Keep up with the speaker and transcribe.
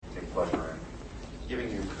giving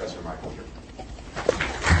you Professor Michael here.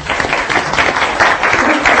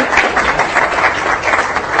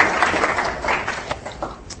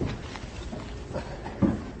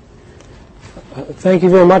 Thank you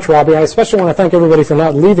very much, Robbie. I especially want to thank everybody for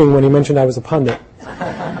not leaving when he mentioned I was a pundit.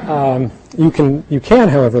 You can,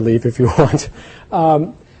 however, leave if you want.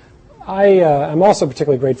 I'm also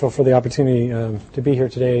particularly grateful for the opportunity to be here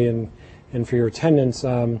today and for your attendance.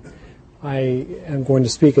 I am going to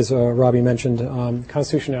speak, as Robbie mentioned, on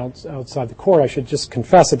Constitution outside the court. I should just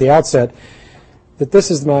confess at the outset that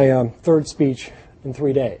this is my third speech in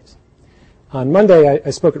 3 days. On Monday,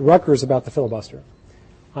 I spoke at Rutgers about the filibuster.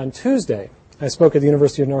 On Tuesday, I spoke at the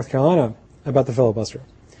University of North Carolina about the filibuster.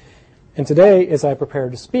 And today, as I prepare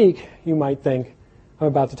to speak, you might think I'm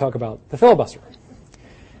about to talk about the filibuster.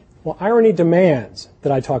 Well, irony demands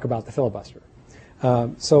that I talk about the filibuster.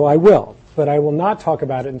 So I will, but I will not talk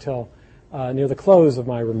about it until near the close of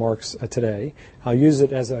my remarks today. I'll use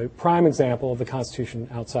it as a prime example of the Constitution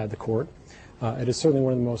outside the court. It is certainly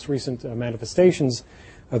one of the most recent manifestations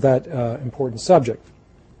of that important subject.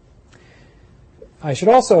 I should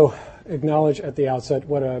also acknowledge at the outset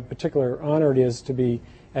what a particular honor it is to be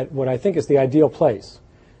at what I think is the ideal place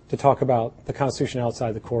to talk about the Constitution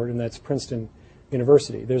outside the court, and that's Princeton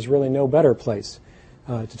University. There's really no better place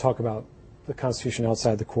to talk about the Constitution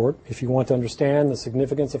outside the court. If you want to understand the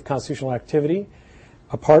significance of constitutional activity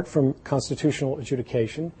apart from constitutional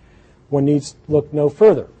adjudication, one needs look no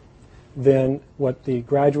further than what the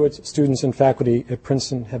graduates, students, and faculty at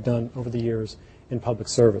Princeton have done over the years in public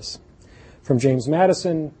service. From James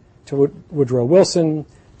Madison to Woodrow Wilson,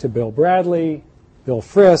 to Bill Bradley, Bill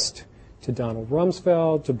Frist, to Donald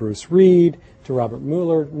Rumsfeld, to Bruce Reed, to Robert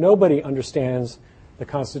Mueller, nobody understands the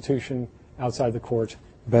Constitution outside the court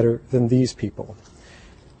better than these people.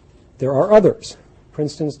 There are others.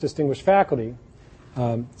 Princeton's distinguished faculty,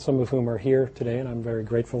 some of whom are here today, and I'm very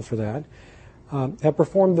grateful for that, have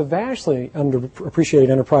performed the vastly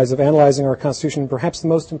underappreciated enterprise of analyzing our Constitution in perhaps the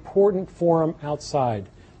most important forum outside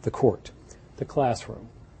the court, the classroom,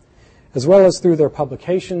 as well as through their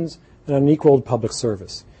publications and unequaled public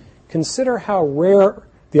service. Consider how rare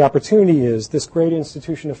the opportunity is this great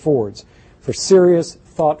institution affords for serious,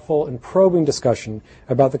 thoughtful, and probing discussion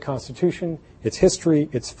about the Constitution, its history,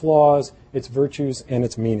 its flaws, its virtues, and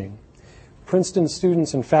its meaning. Princeton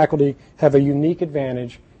students and faculty have a unique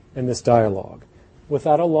advantage in this dialogue.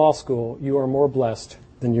 Without a law school, you are more blessed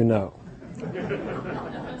than you know.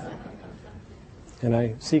 And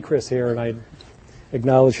I see Chris here, and I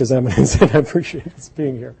acknowledge his eminence, and I appreciate his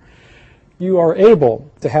being here. You are able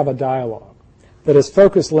to have a dialogue that is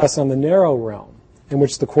focused less on the narrow realm in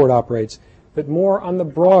which the court operates, but more on the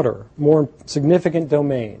broader, more significant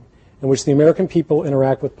domain in which the American people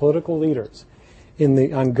interact with political leaders in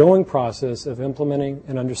the ongoing process of implementing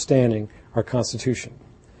and understanding our Constitution.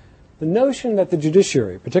 The notion that the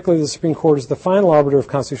judiciary, particularly the Supreme Court, is the final arbiter of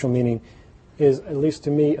constitutional meaning is, at least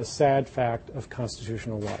to me, a sad fact of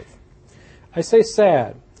constitutional life. I say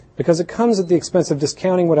sad because it comes at the expense of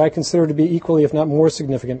discounting what I consider to be equally, if not more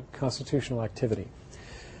significant, constitutional activity.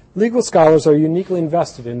 Legal scholars are uniquely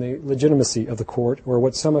invested in the legitimacy of the court, or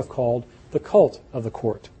what some have called the cult of the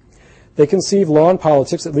court. They conceive law and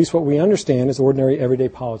politics, at least what we understand as ordinary everyday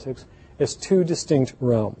politics, as two distinct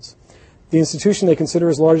realms. The institution they consider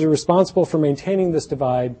as largely responsible for maintaining this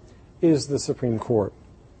divide is the Supreme Court.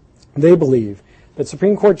 They believe that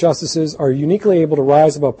Supreme Court justices are uniquely able to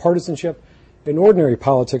rise above partisanship in ordinary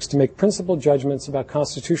politics to make principled judgments about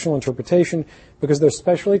constitutional interpretation because they're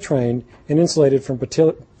specially trained and insulated from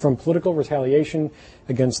political retaliation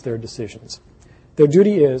against their decisions. Their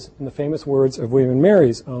duty is, in the famous words of William and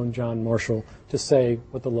Mary's own John Marshall, to say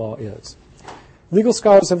what the law is. Legal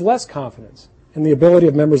scholars have less confidence in the ability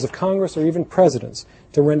of members of Congress or even presidents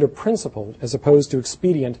to render principled as opposed to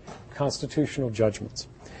expedient constitutional judgments.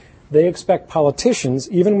 They expect politicians,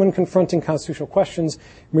 even when confronting constitutional questions,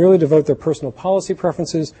 merely to vote their personal policy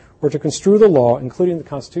preferences or to construe the law, including the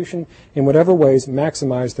Constitution, in whatever ways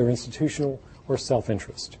maximize their institutional or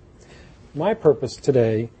self-interest. My purpose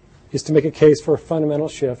today is to make a case for a fundamental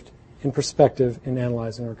shift in perspective in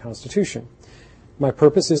analyzing our Constitution. My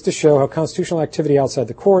purpose is to show how constitutional activity outside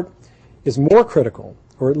the court is more critical,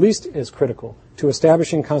 or at least as critical, to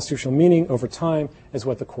establishing constitutional meaning over time as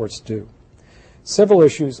what the courts do. Several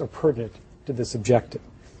issues are pertinent to this objective.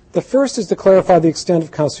 The first is to clarify the extent of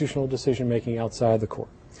constitutional decision-making outside the court.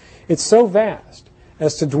 It's so vast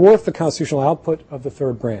as to dwarf the constitutional output of the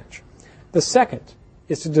third branch. The second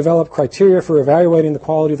is to develop criteria for evaluating the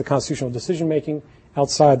quality of the constitutional decision-making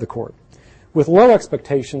outside the court. With low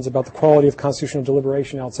expectations about the quality of constitutional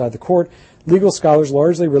deliberation outside the court, legal scholars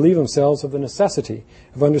largely relieve themselves of the necessity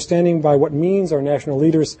of understanding by what means our national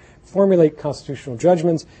leaders formulate constitutional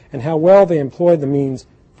judgments and how well they employ the means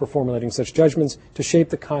for formulating such judgments to shape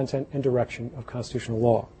the content and direction of constitutional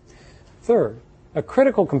law. Third, a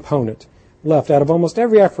critical component left out of almost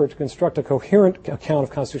every effort to construct a coherent account of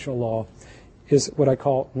constitutional law is what I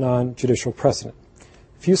call non-judicial precedent.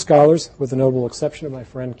 Few scholars, with the notable exception of my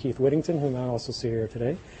friend Keith Whittington, whom I also see here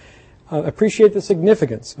today, appreciate the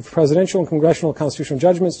significance of presidential and congressional constitutional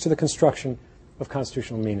judgments to the construction of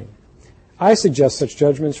constitutional meaning. I suggest such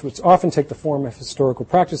judgments, which often take the form of historical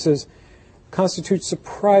practices, constitute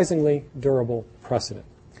surprisingly durable precedent.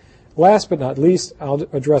 Last but not least, I'll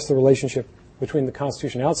address the relationship between the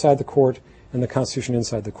Constitution outside the court and the Constitution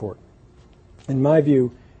inside the court. In my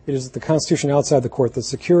view, it is the Constitution outside the court that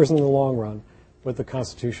secures in the long run what the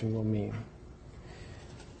Constitution will mean.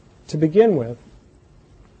 To begin with,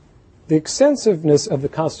 the extensiveness of the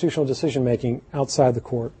constitutional decision-making outside the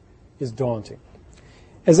court is daunting.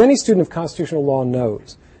 As any student of constitutional law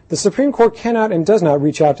knows, the Supreme Court cannot and does not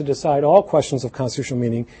reach out to decide all questions of constitutional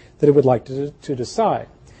meaning that it would like to decide.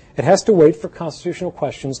 It has to wait for constitutional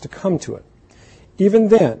questions to come to it. Even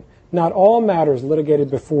then, not all matters litigated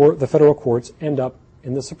before the federal courts end up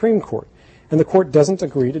in the Supreme Court, and the court doesn't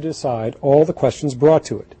agree to decide all the questions brought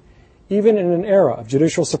to it. Even in an era of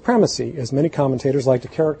judicial supremacy, as many commentators like to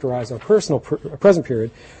characterize our present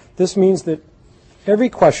period, this means that every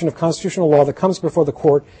question of constitutional law that comes before the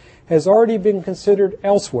court has already been considered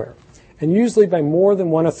elsewhere, and usually by more than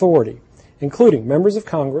one authority, including members of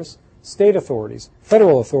Congress, state authorities,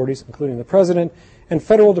 federal authorities, including the president, and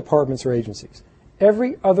federal departments or agencies.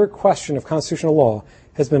 Every other question of constitutional law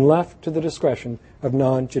has been left to the discretion of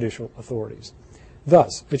non-judicial authorities.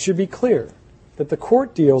 Thus, it should be clear that the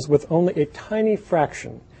court deals with only a tiny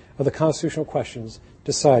fraction of the constitutional questions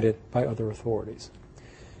decided by other authorities.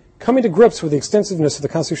 Coming to grips with the extensiveness of the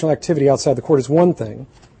constitutional activity outside the court is one thing.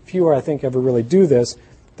 Fewer, I think, ever really do this,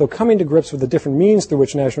 though coming to grips with the different means through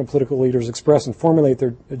which national political leaders express and formulate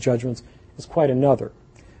their judgments is quite another.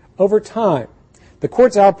 Over time, the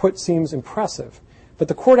court's output seems impressive, but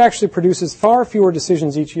the court actually produces far fewer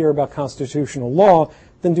decisions each year about constitutional law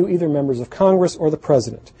than do either members of Congress or the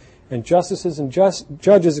president. And justices and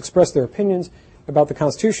judges express their opinions about the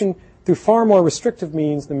Constitution through far more restrictive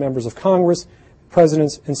means than members of Congress,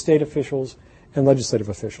 presidents, and state officials and legislative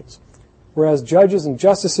officials. Whereas judges and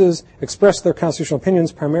justices express their constitutional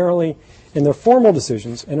opinions primarily in their formal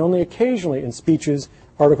decisions and only occasionally in speeches,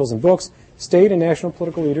 articles, and books, state and national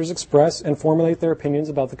political leaders express and formulate their opinions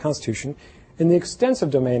about the Constitution in the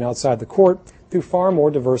extensive domain outside the court through far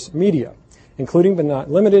more diverse media, including but not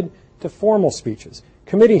limited to formal speeches,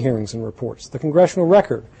 committee hearings and reports, the congressional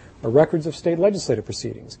record, or records of state legislative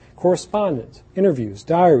proceedings, correspondence, interviews,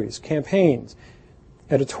 diaries, campaigns,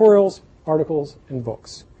 editorials, articles, and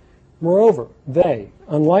books. Moreover, they,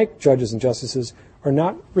 unlike judges and justices, are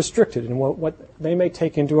not restricted in what they may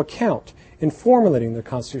take into account in formulating their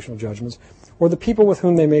constitutional judgments or the people with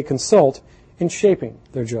whom they may consult in shaping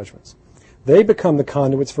their judgments. They become the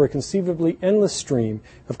conduits for a conceivably endless stream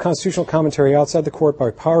of constitutional commentary outside the court by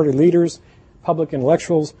party leaders, public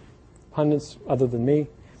intellectuals, pundits other than me,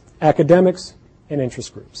 academics, and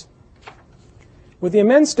interest groups. With the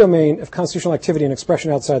immense domain of constitutional activity and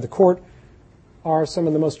expression outside the court are some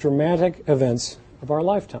of the most dramatic events of our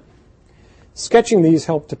lifetime. Sketching these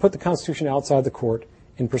help to put the Constitution outside the court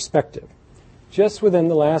in perspective. Just within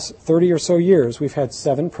the last 30 or so years, we've had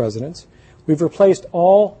 7 presidents. We've replaced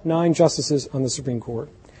all 9 justices on the Supreme Court.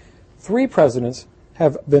 3 presidents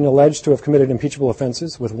have been alleged to have committed impeachable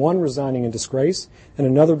offenses, with one resigning in disgrace and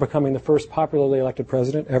another becoming the first popularly elected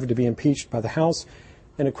president ever to be impeached by the House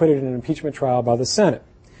and acquitted in an impeachment trial by the Senate.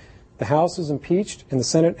 The House is impeached and the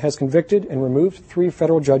Senate has convicted and removed 3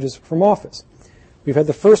 federal judges from office. We've had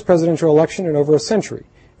the first presidential election in over a century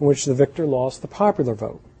in which the victor lost the popular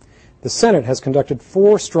vote. The Senate has conducted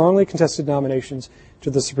 4 strongly contested nominations to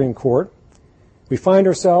the Supreme Court. We find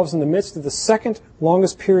ourselves in the midst of the second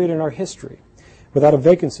longest period in our history without a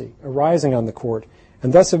vacancy arising on the court,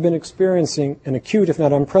 and thus have been experiencing an acute, if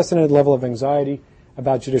not unprecedented, level of anxiety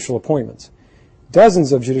about judicial appointments.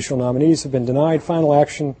 Dozens of judicial nominees have been denied final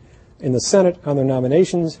action in the Senate on their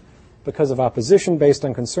nominations because of opposition based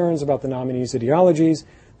on concerns about the nominees' ideologies.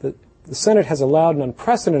 The Senate has allowed an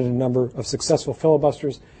unprecedented number of successful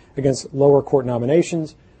filibusters against lower court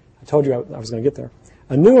nominations. I told you I was going to get there.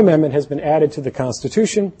 A new amendment has been added to the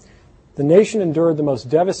Constitution. The nation endured the most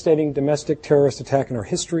devastating domestic terrorist attack in our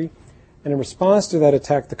history, and in response to that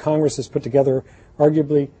attack, the Congress has put together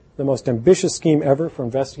arguably the most ambitious scheme ever for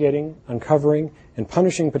investigating, uncovering, and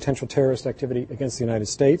punishing potential terrorist activity against the United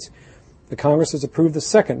States. The Congress has approved the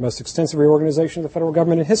second most extensive reorganization of the federal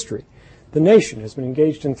government in history. The nation has been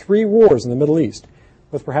engaged in 3 wars in the Middle East,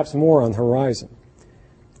 with perhaps more on the horizon.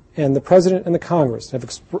 And the President and the Congress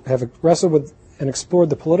have wrestled with and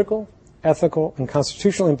explored the political, ethical, and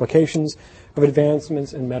constitutional implications of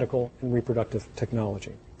advancements in medical and reproductive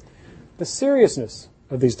technology. The seriousness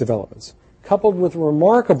of these developments, coupled with the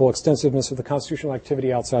remarkable extensiveness of the constitutional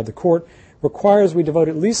activity outside the court, requires we devote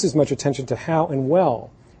at least as much attention to how and well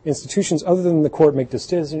institutions other than the court make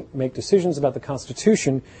decisions about the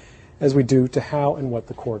Constitution as we do to how and what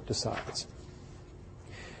the court decides.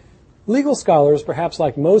 Legal scholars, perhaps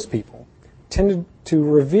like most people, tended to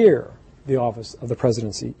revere the office of the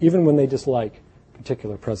presidency, even when they dislike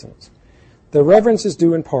particular presidents. The reverence is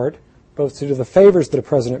due in part both to the favors that a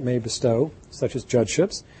president may bestow, such as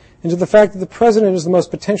judgeships, and to the fact that the president is the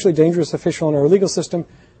most potentially dangerous official in our legal system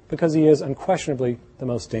because he is unquestionably the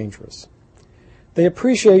most dangerous.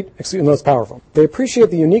 Most powerful. They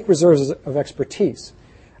appreciate the unique reserves of expertise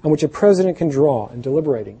on which a president can draw in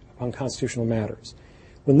deliberating on constitutional matters.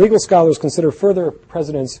 When legal scholars consider further a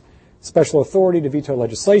president's special authority to veto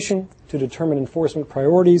legislation, to determine enforcement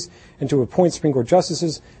priorities, and to appoint Supreme Court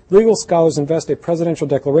justices, legal scholars invest a presidential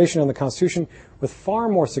declaration on the Constitution with far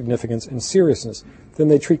more significance and seriousness than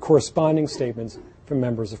they treat corresponding statements from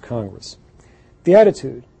members of Congress. The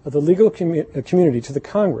attitude of the legal community to the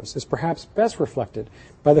Congress is perhaps best reflected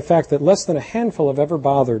by the fact that less than a handful have ever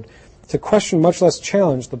bothered to question, much less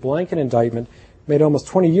challenge, the blanket indictment made almost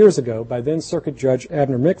 20 years ago by then Circuit Judge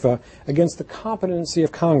Abner Mikva against the competency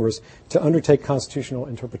of Congress to undertake constitutional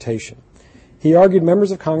interpretation. He argued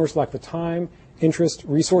members of Congress lack the time, interest,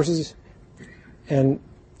 resources, and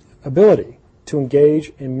ability to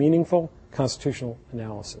engage in meaningful constitutional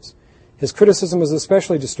analysis. His criticism was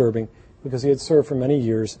especially disturbing because he had served for many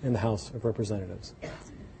years in the House of Representatives.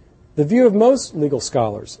 The view of most legal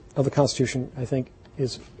scholars of the Constitution, I think,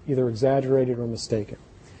 is either exaggerated or mistaken.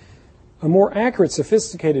 A more accurate,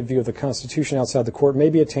 sophisticated view of the Constitution outside the court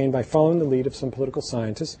may be attained by following the lead of some political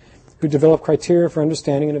scientists who develop criteria for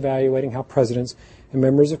understanding and evaluating how presidents and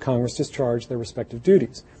members of Congress discharge their respective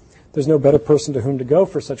duties. There's no better person to whom to go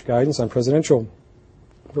for such guidance on presidential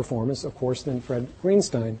performance, of course, than Fred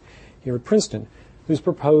Greenstein here at Princeton, who's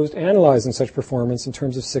proposed analyzing such performance in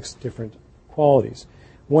terms of 6 different qualities,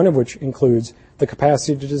 one of which includes the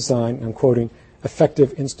capacity to design, I'm quoting,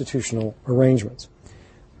 effective institutional arrangements.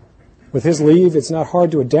 With his leave, it's not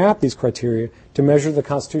hard to adapt these criteria to measure the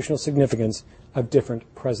constitutional significance of different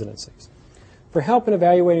presidencies. For help in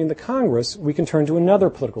evaluating the Congress, we can turn to another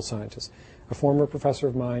political scientist, a former professor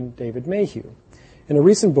of mine, David Mayhew. In a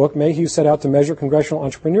recent book, Mayhew set out to measure congressional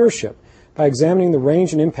entrepreneurship by examining the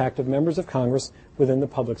range and impact of members of Congress within the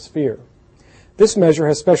public sphere. This measure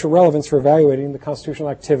has special relevance for evaluating the constitutional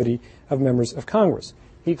activity of members of Congress.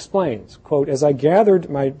 He explains, quote, "As I gathered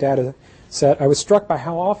my data set, I was struck by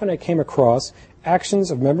how often I came across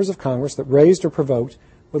actions of members of Congress that raised or provoked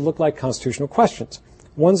what looked like constitutional questions.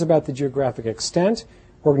 Ones about the geographic extent,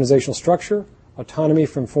 organizational structure, autonomy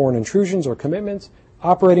from foreign intrusions or commitments,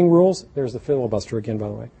 operating rules," there's the filibuster again, by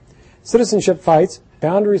the way, "citizenship fights,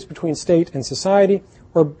 boundaries between state and society,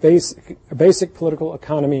 or basic political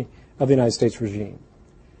economy of the United States regime."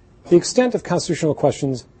 The extent of constitutional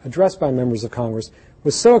questions addressed by members of Congress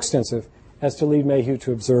was so extensive as to lead Mayhew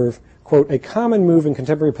to observe, quote, "A common move in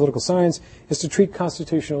contemporary political science is to treat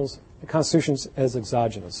constitutions as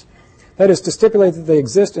exogenous. That is, to stipulate that they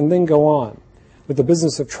exist and then go on with the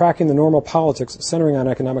business of tracking the normal politics centering on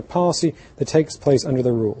economic policy that takes place under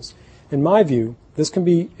their rules. In my view, this can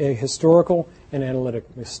be a historical and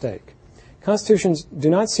analytic mistake. Constitutions do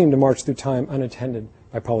not seem to march through time unattended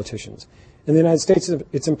by politicians. In the United States,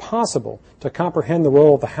 it's impossible to comprehend the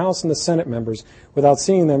role of the House and the Senate members without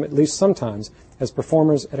seeing them, at least sometimes, as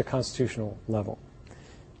performers at a constitutional level."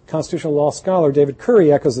 Constitutional law scholar David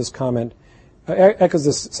Curry echoes this sentiment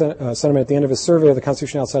at the end of his survey of the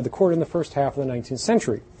Constitution outside the court in the first half of the 19th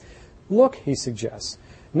century. Look, he suggests,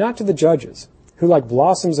 not to the judges, who like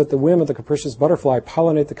blossoms at the whim of the capricious butterfly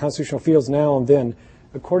pollinate the constitutional fields now and then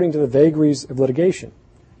according to the vagaries of litigation.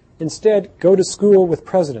 Instead, go to school with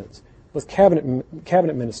presidents, with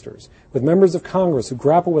cabinet ministers, with members of Congress who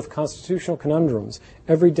grapple with constitutional conundrums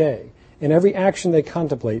every day, in every action they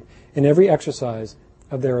contemplate, in every exercise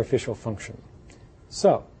of their official function.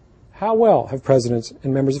 So, how well have presidents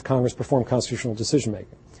and members of Congress performed constitutional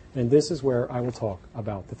decision-making? And this is where I will talk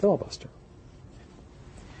about the filibuster.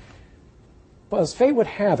 Well, as fate would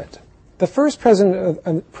have it, the first president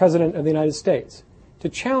of the United States to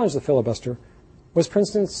challenge the filibuster was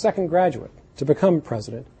Princeton's second graduate to become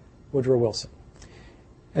president, Woodrow Wilson.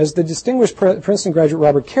 As the distinguished Princeton graduate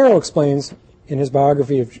Robert Carroll explains in his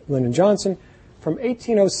biography of Lyndon Johnson, from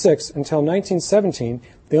 1806 until 1917,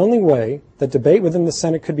 the only way that debate within the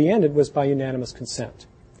Senate could be ended was by unanimous consent.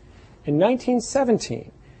 In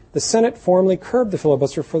 1917, the Senate formally curbed the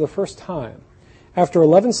filibuster for the first time, after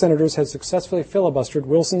 11 senators had successfully filibustered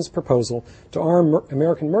Wilson's proposal to arm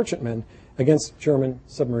American merchantmen against German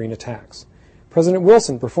submarine attacks. President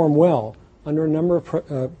Wilson performed well under a number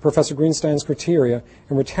of Professor Greenstein's criteria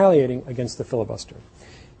in retaliating against the filibuster.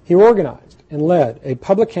 He organized and led a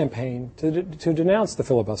public campaign to denounce the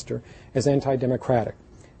filibuster as anti-democratic,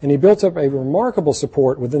 and he built up a remarkable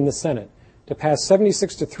support within the Senate to pass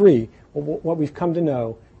 76-3, what we've come to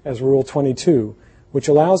know as Rule 22, which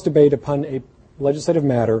allows debate upon a legislative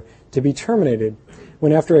matter to be terminated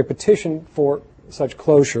when, after a petition for such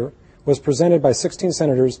closure was presented by 16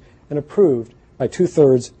 senators and approved by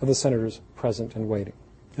 2/3 of the senators present and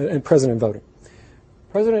voting.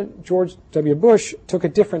 President George W. Bush took a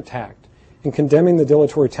different tact in condemning the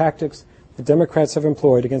dilatory tactics the Democrats have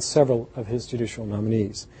employed against several of his judicial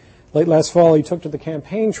nominees. Late last fall, he took to the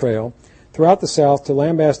campaign trail throughout the South to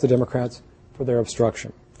lambast the Democrats for their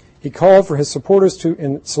obstruction. He called for his supporters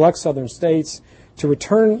in select southern states to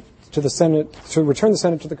return the Senate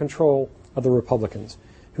to the control of the Republicans,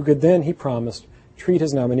 who could then, he promised, treat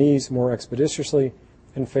his nominees more expeditiously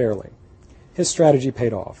and fairly. His strategy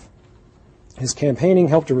paid off. His campaigning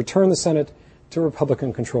helped to return the Senate to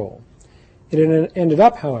Republican control. It ended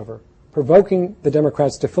up, however, provoking the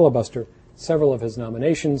Democrats to filibuster several of his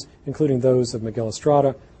nominations, including those of Miguel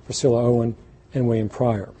Estrada, Priscilla Owen, and William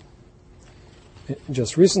Pryor.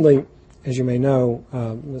 Just recently, as you may know,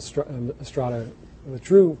 Estrada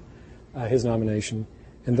withdrew his nomination,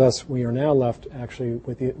 and thus we are now left actually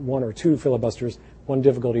with one or two filibusters. One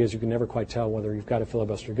difficulty is you can never quite tell whether you've got a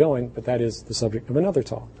filibuster going, but that is the subject of another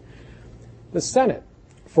talk. The Senate,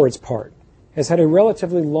 for its part, has had a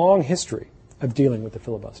relatively long history of dealing with the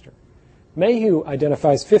filibuster. Mayhew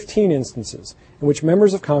identifies 15 instances in which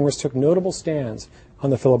members of Congress took notable stands on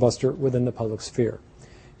the filibuster within the public sphere.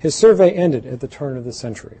 His survey ended at the turn of the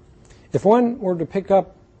century. If one were to pick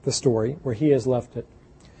up the story where he has left it,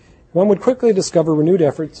 one would quickly discover renewed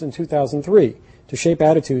efforts in 2003 to shape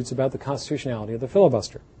attitudes about the constitutionality of the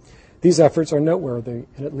filibuster. These efforts are noteworthy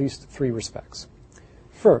in at least three respects.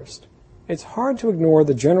 First, it's hard to ignore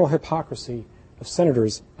the general hypocrisy of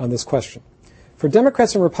senators on this question, for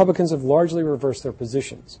Democrats and Republicans have largely reversed their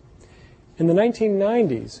positions. In the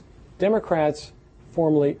 1990s, Democrats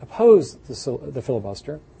formally opposed the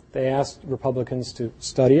filibuster. They asked Republicans to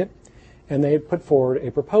study it, and they put forward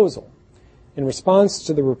a proposal. In response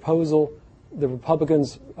to the proposal, the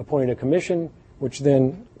Republicans appointed a commission, which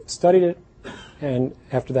then studied it, and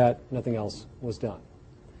after that, nothing else was done.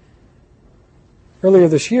 Earlier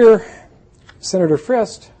this year, Senator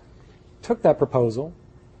Frist took that proposal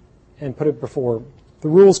and put it before the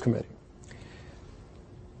Rules Committee.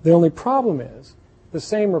 The only problem is the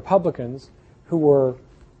same Republicans who were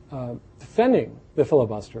defending the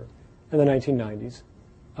filibuster in the 1990s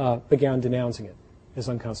began denouncing it as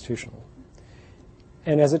unconstitutional.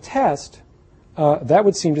 And as a test, that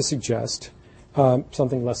would seem to suggest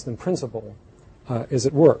something less than principle is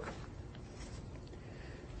at work.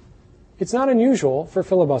 It's not unusual for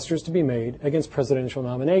filibusters to be made against presidential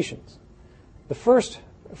nominations. The first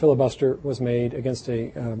filibuster was made against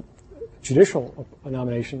a judicial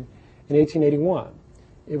nomination in 1881.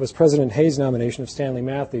 It was President Hayes' nomination of Stanley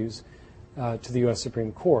Matthews to the U.S.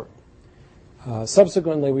 Supreme Court.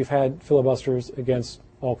 Subsequently, we've had filibusters against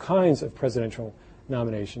all kinds of presidential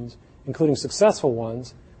nominations, including successful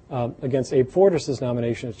ones against Abe Fortas's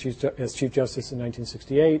nomination as Chief Justice in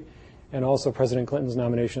 1968, and also President Clinton's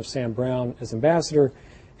nomination of Sam Brown as ambassador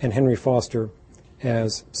and Henry Foster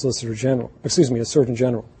as as Surgeon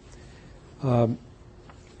General.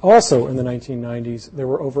 Also in the 1990s, there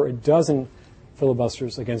were over a dozen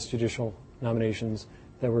filibusters against judicial nominations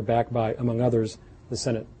that were backed by, among others, the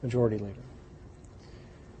Senate Majority Leader.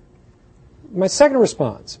 My second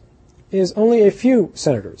response is only a few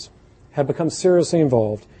senators have become seriously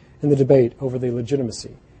involved in the debate over the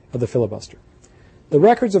legitimacy of the filibuster. The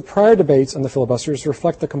records of prior debates on the filibusters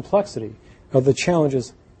reflect the complexity of the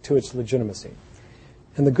challenges to its legitimacy.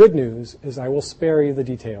 And the good news is I will spare you the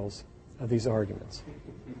details of these arguments.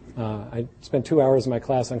 I spent 2 hours in my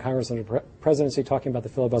class on Congress under presidency talking about the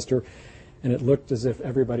filibuster, and it looked as if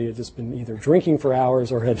everybody had just been either drinking for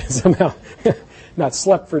hours or had somehow not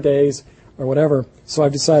slept for days or whatever. So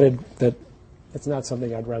I've decided that it's not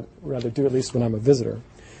something I'd rather do, at least when I'm a visitor.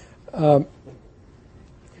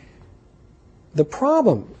 The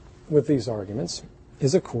problem with these arguments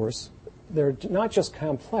is, of course, they're not just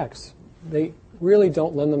complex, they really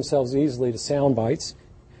don't lend themselves easily to sound bites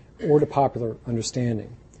or to popular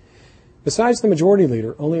understanding. Besides the majority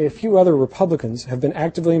leader, only a few other Republicans have been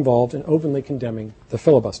actively involved in openly condemning the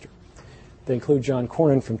filibuster. They include John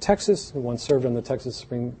Cornyn from Texas, who once served on the Texas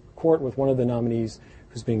Supreme Court with one of the nominees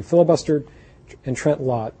who's being filibustered, and Trent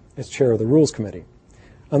Lott as chair of the Rules Committee.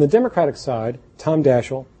 On the Democratic side, Tom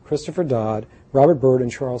Daschle, Christopher Dodd, Robert Byrd,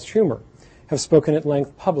 and Charles Schumer have spoken at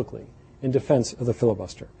length publicly in defense of the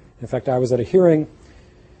filibuster. In fact, I was at a hearing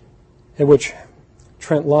in which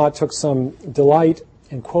Trent Lott took some delight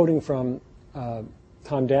in quoting from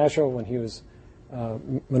Tom Daschle when he was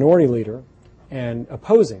minority leader and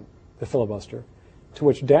opposing the filibuster, to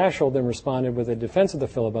which Daschle then responded with a defense of the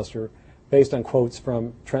filibuster based on quotes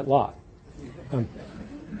from Trent Lott.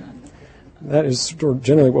 That is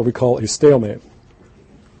generally what we call a stalemate.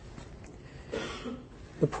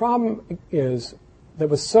 The problem is that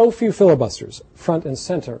with so few filibusters front and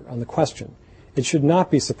center on the question, it should not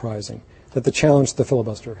be surprising that the challenge to the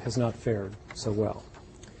filibuster has not fared so well.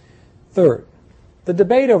 Third, the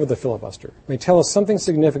debate over the filibuster may tell us something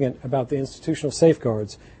significant about the institutional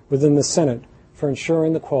safeguards within the Senate for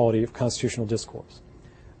ensuring the quality of constitutional discourse.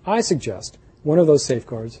 I suggest one of those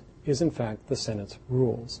safeguards is, in fact, the Senate's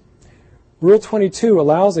rules. Rule 22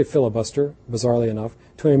 allows a filibuster, bizarrely enough,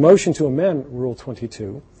 to a motion to amend Rule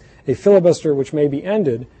 22, a filibuster which may be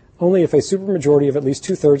ended only if a supermajority of at least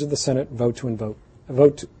two-thirds of the Senate vote to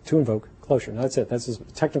invoke cloture. Now, that's it. That's as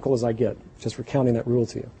technical as I get, just recounting that rule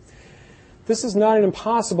to you. This is not an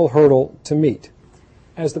impossible hurdle to meet,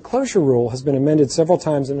 as the cloture rule has been amended several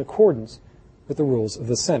times in accordance with the rules of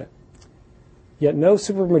the Senate. Yet no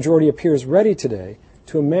supermajority appears ready today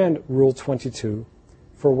to amend Rule 22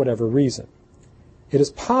 for whatever reason. It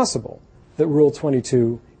is possible that Rule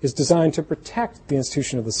 22 is designed to protect the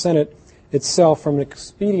institution of the Senate itself from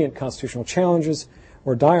expedient constitutional challenges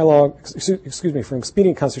or from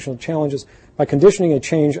expedient constitutional challenges by conditioning a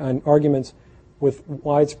change on arguments with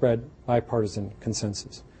widespread bipartisan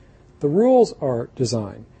consensus. The rules are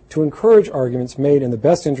designed to encourage arguments made in the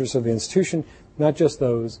best interest of the institution, not just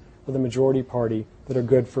those of the majority party that are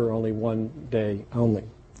good for only one day only.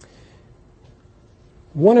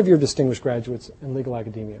 One of your distinguished graduates in legal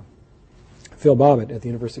academia, Phil Bobbitt at the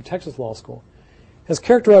University of Texas Law School, has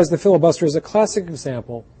characterized the filibuster as a classic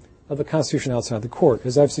example of the Constitution outside the court.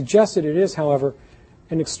 As I've suggested, it is, however,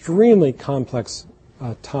 an extremely complex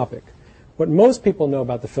topic. What most people know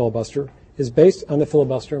about the filibuster is based on the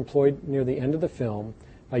filibuster employed near the end of the film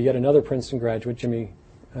by yet another Princeton graduate, Jimmy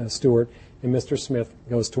Stewart, in Mr. Smith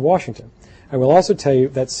Goes to Washington. I will also tell you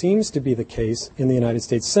that seems to be the case in the United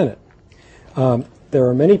States Senate. There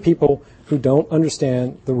are many people who don't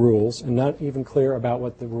understand the rules and not even clear about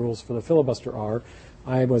what the rules for the filibuster are.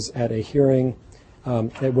 I was at a hearing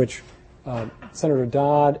at which Senator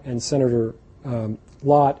Dodd and Senator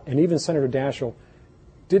Lott and even Senator Daschle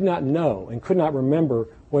did not know and could not remember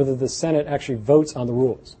whether the Senate actually votes on the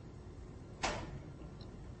rules.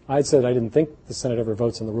 I said I didn't think the Senate ever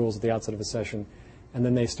votes on the rules at the outset of a session, and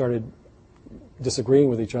then they started disagreeing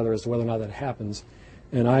with each other as to whether or not that happens.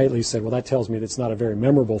 And I at least said, well, that tells me that it's not a very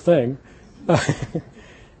memorable thing.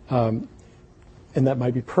 And that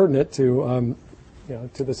might be pertinent to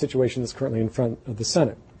the situation that's currently in front of the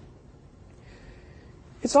Senate.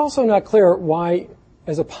 It's also not clear why,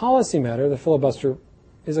 as a policy matter, the filibuster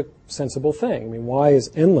is a sensible thing. I mean, why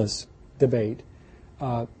is endless debate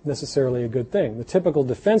necessarily a good thing? The typical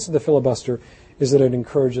defense of the filibuster is that it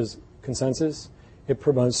encourages consensus, it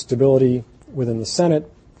promotes stability within the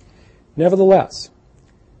Senate. Nevertheless,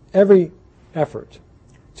 every effort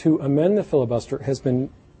to amend the filibuster has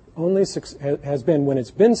been when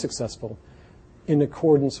it's been successful in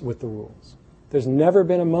accordance with the rules. There's never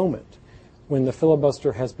been a moment when the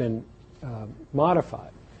filibuster has been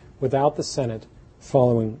modified without the Senate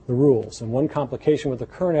following the rules. And one complication with the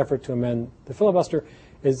current effort to amend the filibuster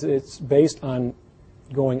is it's based on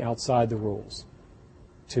going outside the rules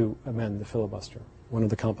to amend the filibuster, one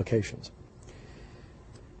of the complications.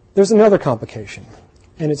 There's another complication,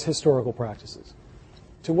 and it's historical practices.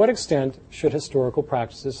 To what extent should historical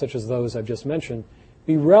practices, such as those I've just mentioned,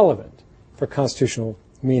 be relevant for constitutional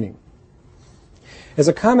meaning? As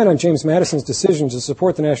a comment on James Madison's decision to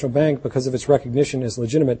support the National Bank because of its recognition as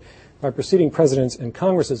legitimate by preceding presidents and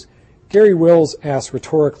Congresses, Gary Wills asked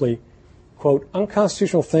rhetorically, quote,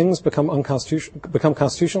 unconstitutional things become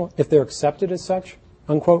constitutional if they're accepted as such,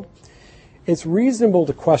 unquote. It's reasonable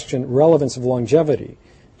to question relevance of longevity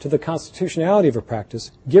to the constitutionality of a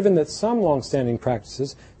practice, given that some longstanding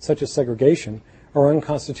practices, such as segregation, are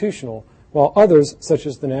unconstitutional, while others, such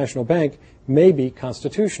as the National Bank, may be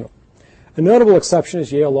constitutional. A notable exception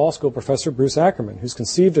is Yale Law School professor Bruce Ackerman, who's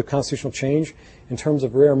conceived of constitutional change in terms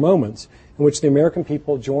of rare moments in which the American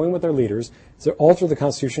people join with their leaders to alter the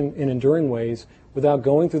Constitution in enduring ways without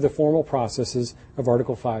going through the formal processes of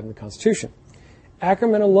Article 5 in the Constitution.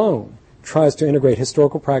 Ackerman alone tries to integrate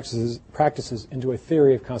historical practices into a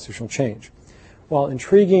theory of constitutional change. While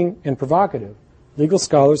intriguing and provocative, legal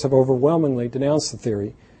scholars have overwhelmingly denounced the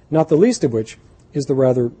theory, not the least of which is the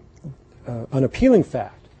rather unappealing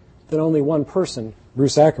fact that only one person,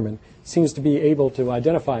 Bruce Ackerman, seems to be able to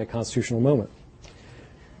identify a constitutional moment.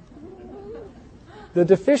 The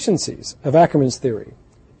deficiencies of Ackerman's theory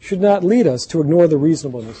should not lead us to ignore the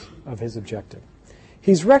reasonableness of his objective.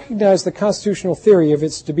 He's recognized the constitutional theory, if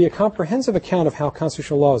it's to be a comprehensive account of how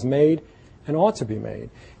constitutional law is made and ought to be made,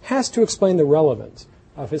 has to explain the relevance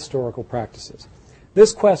of historical practices.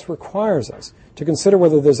 This quest requires us to consider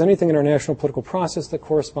whether there's anything in our national political process that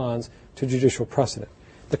corresponds to judicial precedent.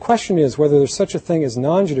 The question is whether there's such a thing as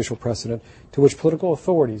non-judicial precedent to which political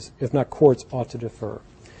authorities, if not courts, ought to defer.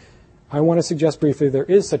 I want to suggest briefly there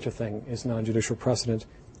is such a thing as non-judicial precedent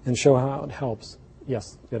and show how it helps.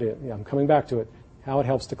 Yes, I'm coming back to it. How it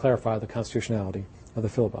helps to clarify the constitutionality of the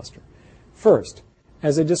filibuster. First,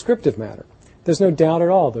 as a descriptive matter, there's no doubt at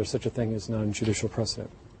all there's such a thing as non-judicial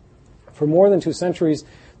precedent. For more than 2 centuries,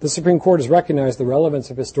 the Supreme Court has recognized the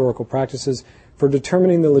relevance of historical practices for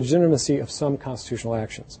determining the legitimacy of some constitutional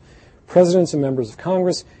actions. Presidents and members of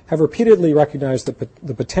Congress have repeatedly recognized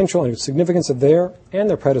the potential and significance of their and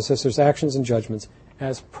their predecessors' actions and judgments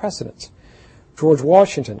as precedents. George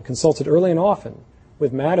Washington consulted early and often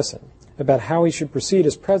with Madison about how he should proceed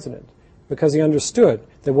as president because he understood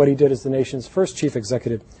that what he did as the nation's first chief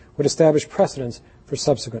executive would establish precedents for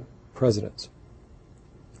subsequent presidents.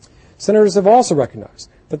 Senators have also recognized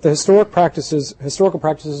that the historical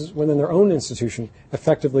practices within their own institution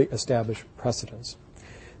effectively establish precedents.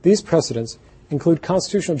 These precedents include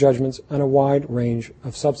constitutional judgments on a wide range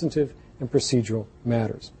of substantive and procedural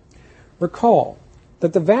matters. Recall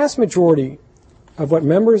that the vast majority of what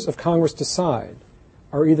members of Congress decide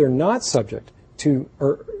are either not subject to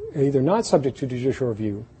judicial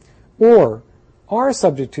review or are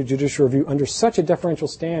subject to judicial review under such a deferential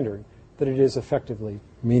standard that it is effectively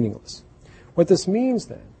meaningless. What this means,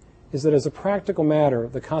 then, is that as a practical matter,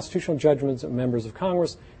 the constitutional judgments of members of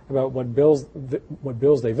Congress about what bills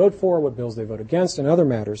they vote for, what bills they vote against, and other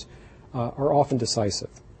matters are often decisive.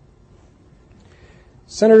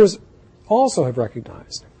 Senators also have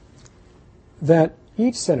recognized that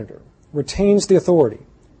each senator retains the authority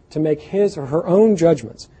to make his or her own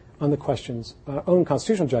judgments on the questions, own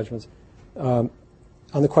constitutional judgments on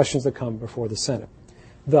the questions that come before the Senate.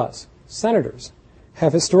 Thus, senators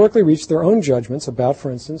have historically reached their own judgments about,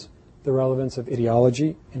 for instance, the relevance of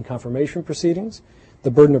ideology in confirmation proceedings,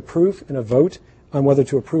 the burden of proof in a vote on whether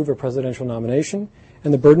to approve a presidential nomination,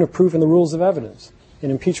 and the burden of proof in the rules of evidence in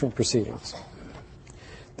impeachment proceedings.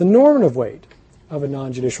 The normative weight of a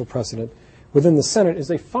non-judicial precedent within the Senate is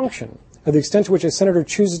a function of the extent to which a senator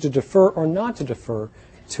chooses to defer or not to defer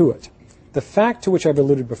to it. The fact to which I've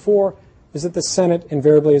alluded before is that the Senate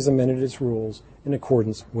invariably has amended its rules in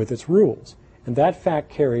accordance with its rules, and that fact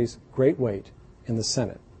carries great weight in the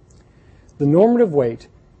Senate. The normative weight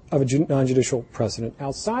of a non-judicial precedent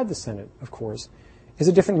outside the Senate, of course, is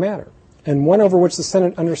a different matter, and one over which the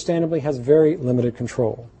Senate understandably has very limited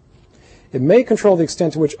control. It may control the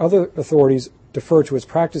extent to which other authorities defer to its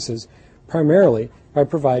practices, primarily by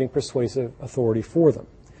providing persuasive authority for them.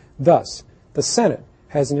 Thus, the Senate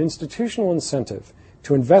has an institutional incentive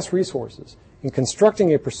to invest resources in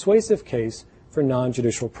constructing a persuasive case for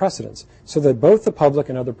non-judicial precedents, so that both the public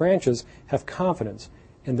and other branches have confidence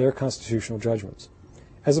in their constitutional judgments.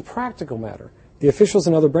 As a practical matter, the officials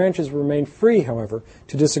in other branches remain free, however,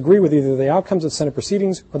 to disagree with either the outcomes of Senate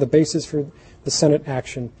proceedings or the basis for the Senate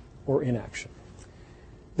action or inaction.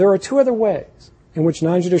 There are 2 other ways in which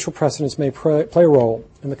non-judicial precedents may play a role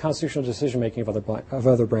in the constitutional decision-making of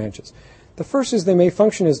other branches. The first is they may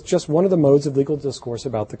function as just one of the modes of legal discourse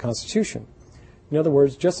about the Constitution. In other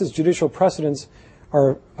words, just as judicial precedents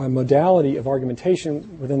are a modality of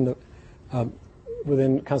argumentation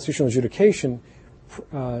within constitutional adjudication,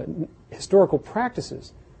 historical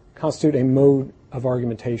practices constitute a mode of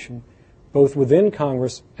argumentation both within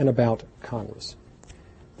Congress and about Congress.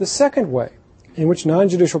 The second way in which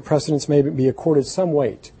non-judicial precedents may be accorded some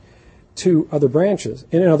weight to other branches,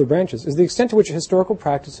 is the extent to which historical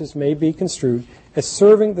practices may be construed as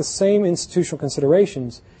serving the same institutional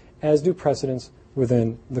considerations as do precedents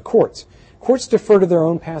within the courts. Courts defer to their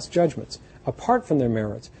own past judgments, apart from their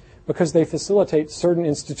merits, because they facilitate certain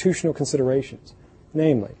institutional considerations,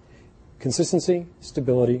 namely consistency,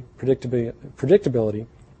 stability, predictability,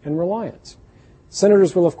 and reliance.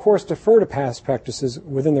 Senators will, of course, defer to past practices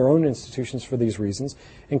within their own institutions for these reasons,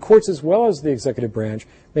 and courts as well as the executive branch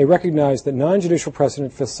may recognize that non-judicial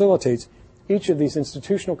precedent facilitates each of these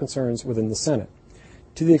institutional concerns within the Senate.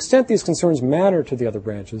 To the extent these concerns matter to the other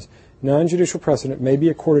branches, non-judicial precedent may be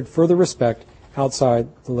accorded further respect outside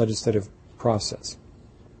the legislative process.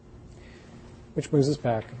 Which brings us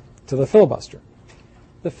back to the filibuster.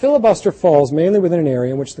 The filibuster falls mainly within an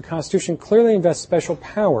area in which the Constitution clearly invests special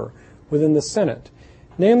power within the Senate,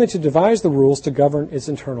 namely to devise the rules to govern its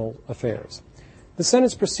internal affairs. The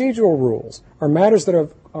Senate's procedural rules are matters that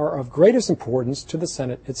are of greatest importance to the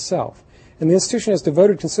Senate itself, and the institution has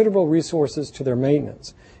devoted considerable resources to their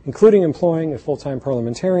maintenance, including employing a full-time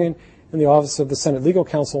parliamentarian in the office of the Senate Legal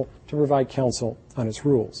Counsel to provide counsel on its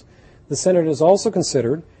rules. The Senate has also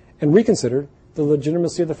considered and reconsidered the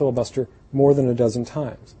legitimacy of the filibuster more than a dozen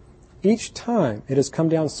times. Each time it has come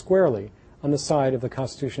down squarely on the side of the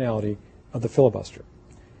constitutionality of the filibuster.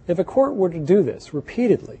 If a court were to do this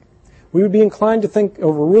repeatedly, we would be inclined to think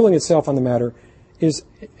overruling itself on the matter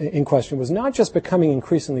in question was not just becoming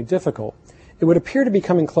increasingly difficult, it would appear to be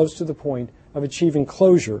coming close to the point of achieving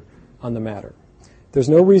closure on the matter. There's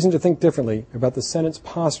no reason to think differently about the Senate's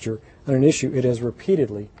posture on an issue it has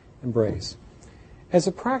repeatedly embraced. As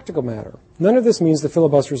a practical matter, none of this means the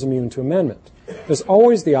filibuster is immune to amendment. There's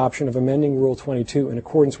always the option of amending Rule 22 in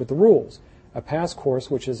accordance with the rules, a past course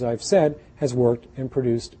which, as I've said, has worked and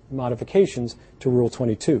produced modifications to Rule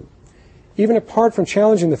 22. Even apart from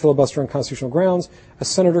challenging the filibuster on constitutional grounds, a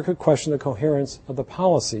senator could question the coherence of the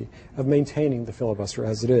policy of maintaining the filibuster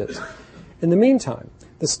as it is. In the meantime,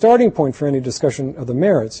 the starting point for any discussion of the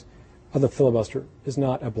merits of the filibuster is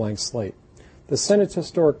not a blank slate. The Senate's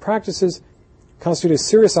historic practices constitute a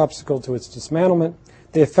serious obstacle to its dismantlement.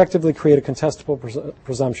 They effectively create a contestable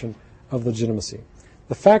presumption of legitimacy.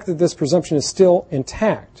 The fact that this presumption is still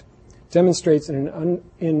intact demonstrates in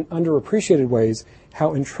underappreciated ways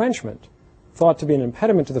how entrenchment, thought to be an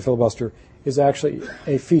impediment to the filibuster, is actually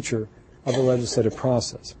a feature of the legislative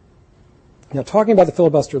process. Now, talking about the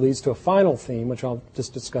filibuster leads to a final theme, which I'll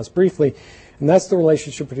just discuss briefly, and that's the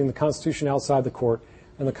relationship between the Constitution outside the court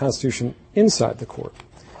and the Constitution inside the court.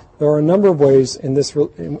 There are a number of ways in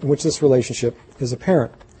which this relationship is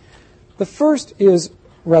apparent. The first is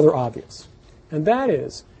rather obvious, and that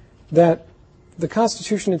is that the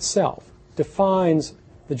Constitution itself defines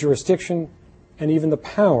the jurisdiction and even the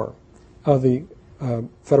power of the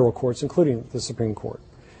federal courts, including the Supreme Court.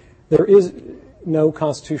 There is no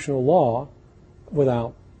constitutional law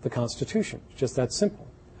without the Constitution. It's just that simple.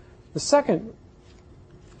 The second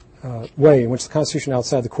way in which the Constitution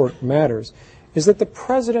outside the court matters is that the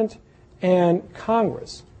President and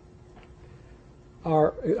Congress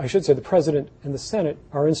the President and the Senate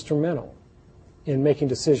are instrumental in making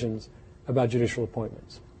decisions about judicial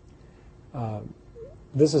appointments.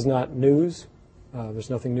 This is not news. There's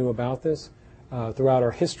nothing new about this. Throughout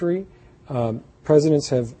our history, presidents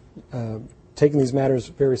have taken these matters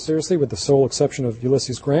very seriously, with the sole exception of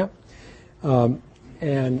Ulysses Grant.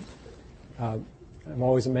 And I'm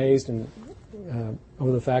always amazed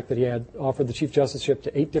over the fact that he had offered the Chief Justiceship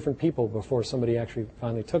to 8 different people before somebody actually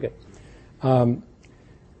finally took it.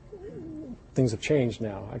 Things have changed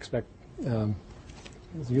now. I expect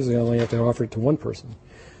usually I only have to offer it to one person.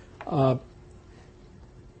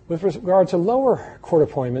 With regard to lower court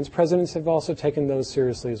appointments, presidents have also taken those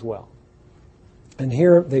seriously as well. And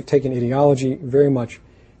here they've taken ideology very much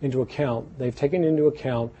into account. They've taken into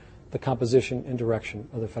account the composition and direction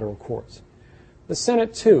of the federal courts. The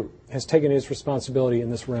Senate, too, has taken its responsibility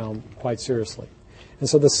in this realm quite seriously. And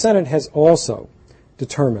so the Senate has also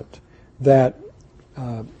determined that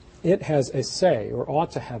it has a say, or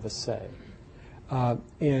ought to have a say,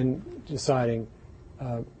 in deciding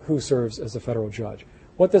who serves as a federal judge.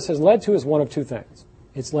 What this has led to is one of two things.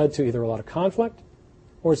 It's led to either a lot of conflict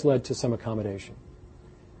or it's led to some accommodation.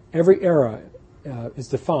 Every era is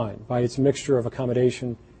defined by its mixture of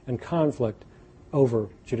accommodation and conflict over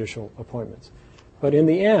judicial appointments. But in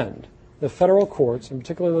the end, the federal courts, and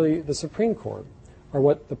particularly the Supreme Court, are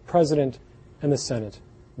what the President and the Senate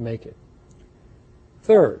make it.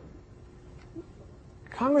 Third,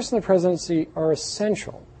 Congress and the presidency are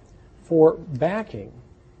essential for backing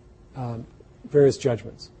various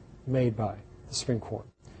judgments made by the Supreme Court.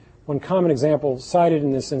 One common example cited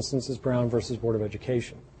in this instance is Brown versus Board of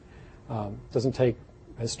Education. Doesn't take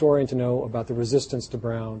a historian to know about the resistance to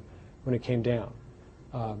Brown when it came down.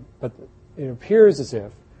 But it appears as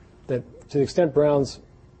if that to the extent Brown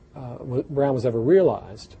was ever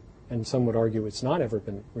realized, and some would argue it's not ever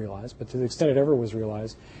been realized, but to the extent it ever was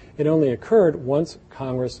realized, it only occurred once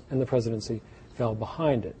Congress and the presidency fell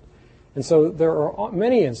behind it. And so there are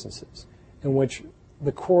many instances in which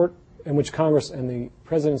the court, in which Congress and the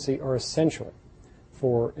presidency are essential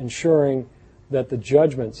for ensuring that the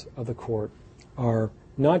judgments of the court are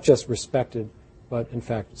not just respected, but in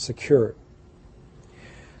fact secured.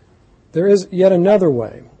 There is yet another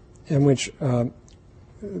way in which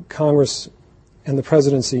Congress and the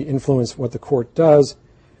presidency influence what the court does,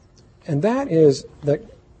 and that is that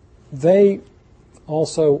they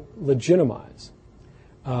also legitimize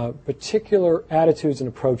particular attitudes and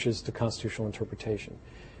approaches to constitutional interpretation.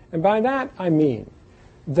 And by that I mean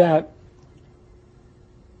that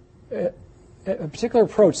a particular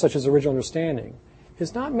approach, such as original understanding,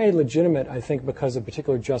 is not made legitimate, I think, because a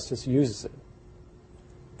particular justice uses it.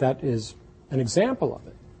 That is an example of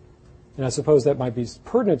it. And I suppose that might be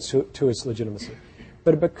pertinent to its legitimacy.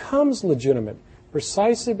 But it becomes legitimate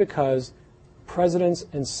precisely because presidents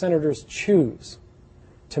and senators choose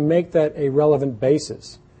to make that a relevant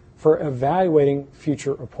basis for evaluating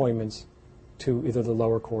future appointments to either the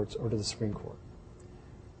lower courts or to the Supreme Court.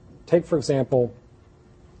 Take, for example,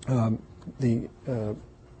 the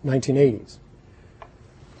 1980s.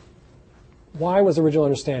 Why was original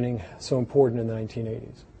understanding so important in the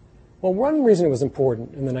 1980s? Well, one reason it was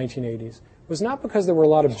important in the 1980s was not because there were a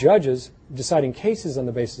lot of judges deciding cases on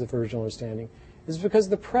the basis of original understanding. It's because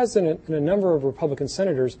the president and a number of Republican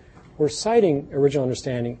senators were citing original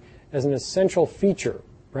understanding as an essential feature,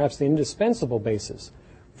 perhaps the indispensable basis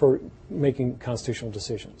for making constitutional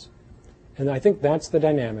decisions. And I think that's the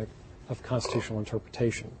dynamic of constitutional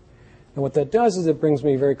interpretation. And what that does is it brings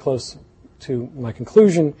me very close to my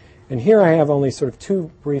conclusion. And here I have only sort of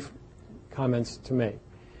two brief comments to make.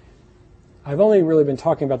 I've only really been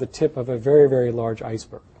talking about the tip of a very, very large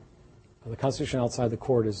iceberg. The Constitution outside the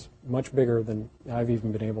court is much bigger than I've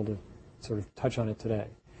even been able to sort of touch on it today.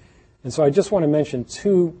 And so I just want to mention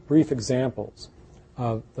two brief examples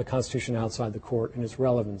of the Constitution outside the court and its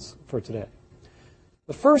relevance for today.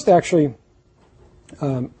 The first actually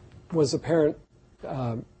was apparent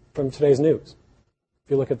from today's news,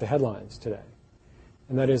 if you look at the headlines today.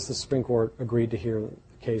 And that is the Supreme Court agreed to hear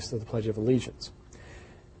the case of the Pledge of Allegiance.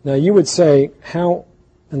 Now, you would say, how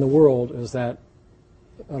in the world does that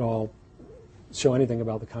at all show anything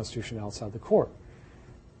about the Constitution outside the court?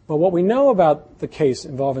 Well, what we know about the case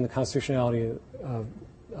involving the constitutionality of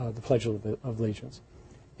the Pledge of Allegiance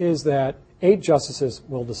is that 8 justices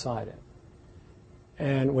will decide it.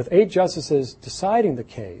 And with 8 justices deciding the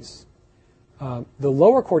case, the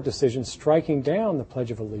lower court decision striking down the Pledge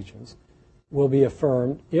of Allegiance will be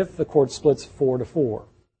affirmed if the court splits 4-4,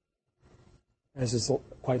 as is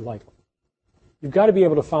quite likely. You've got to be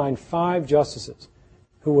able to find 5 justices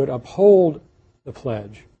who would uphold the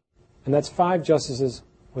pledge, and that's 5 justices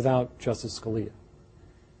without Justice Scalia.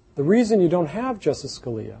 The reason you don't have Justice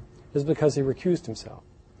Scalia is because he recused himself.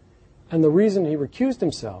 And the reason he recused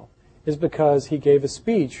himself is because he gave a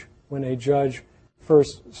speech when a judge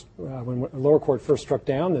when a lower court first struck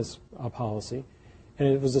down this policy, and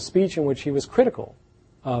it was a speech in which he was critical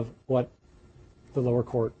of what the lower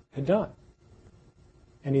court had done.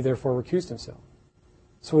 And he therefore recused himself.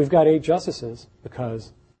 So we've got 8 justices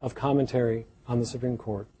because of commentary on the Supreme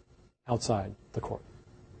Court outside the court.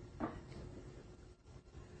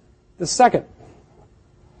 The second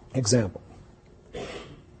example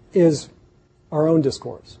is our own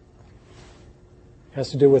discourse. It has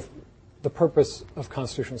to do with the purpose of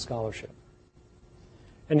constitutional scholarship.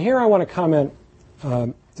 And here I want to comment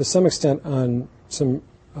to some extent on some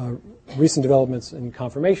recent developments in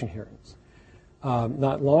confirmation hearings.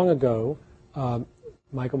 Not long ago,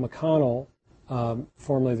 Michael McConnell,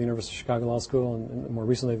 formerly of the University of Chicago Law School and more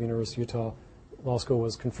recently the University of Utah Law School,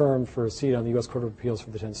 was confirmed for a seat on the U.S. Court of Appeals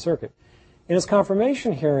for the 10th Circuit. In his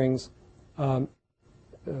confirmation hearings, Judge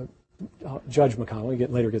McConnell, he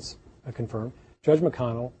later gets confirmed, Judge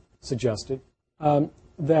McConnell suggested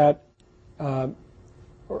that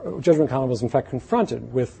Judge McConnell was in fact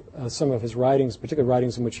confronted with some of his writings, particular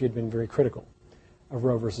writings in which he had been very critical of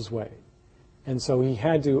Roe versus Wade. And so he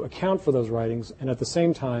had to account for those writings and at the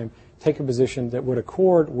same time take a position that would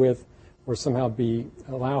accord with or somehow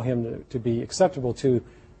allow him to be acceptable to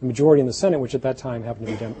the majority in the Senate, which at that time happened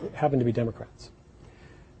to be Democrats.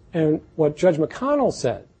 And what Judge McConnell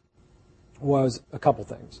said was a couple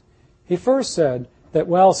things. He first said that,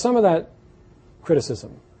 well, some of that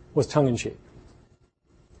criticism was tongue-in-cheek.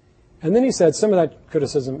 And then he said some of that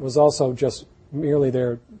criticism was also just merely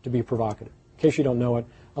there to be provocative. In case you don't know it,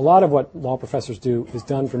 a lot of what law professors do is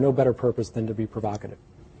done for no better purpose than to be provocative.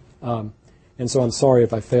 And so I'm sorry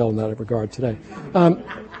if I failed in that regard today.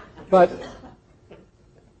 But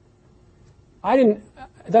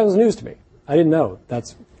that was news to me. I didn't know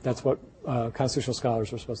that's what constitutional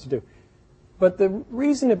scholars were supposed to do. But the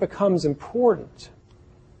reason it becomes important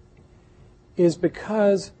is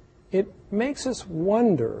because it makes us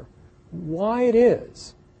wonder why it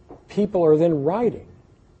is people are then writing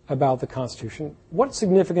about the Constitution. What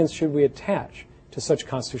significance should we attach to such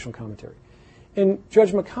constitutional commentary? In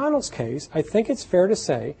Judge McConnell's case, I think it's fair to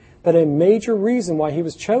say that a major reason why he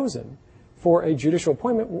was chosen for a judicial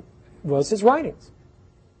appointment was his writings.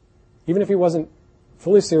 Even if he wasn't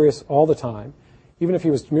fully serious all the time, even if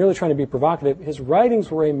he was merely trying to be provocative, his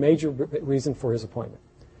writings were a major reason for his appointment.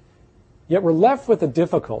 Yet we're left with the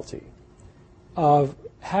difficulty of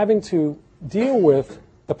having to deal with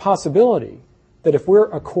the possibility that if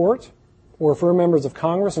we're a court or if we're members of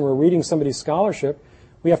Congress and we're reading somebody's scholarship,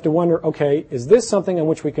 we have to wonder, okay, is this something on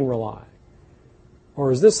which we can rely?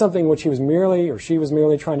 Or is this something which he was merely or she was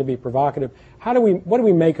merely trying to be provocative? What do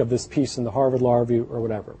we make of this piece in the Harvard Law Review or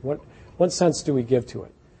whatever? What sense do we give to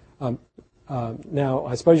it? Now,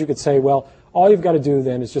 I suppose you could say, well, all you've got to do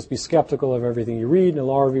then is just be skeptical of everything you read in a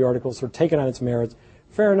law review article, sort of take it on its merits.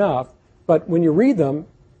 Fair enough. But when you read them,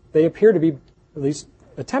 they appear to be at least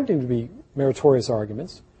attempting to be meritorious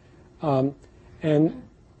arguments. And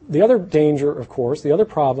the other danger, of course, the other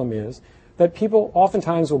problem is that people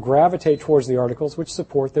oftentimes will gravitate towards the articles which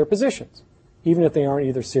support their positions, even if they aren't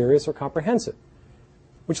either serious or comprehensive,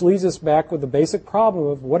 which leads us back with the basic problem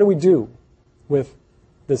of what do we do with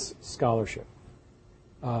this scholarship?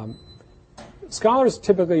 Scholars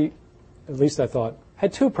typically, at least I thought,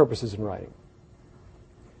 had two purposes in writing,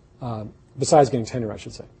 besides getting tenure, I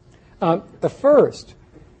should say. The first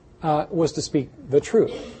was to speak the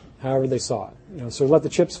truth, however they saw it, so let the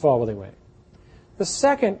chips fall where they may. The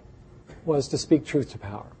second was to speak truth to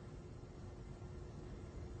power.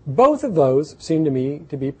 Both of those seem to me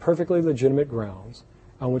to be perfectly legitimate grounds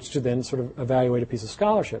on which to then sort of evaluate a piece of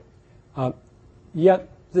scholarship. Yet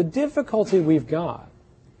the difficulty we've got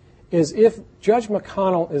is if Judge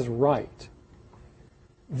McConnell is right,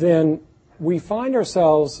 then we find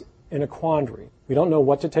ourselves in a quandary. We don't know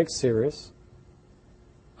what to take serious.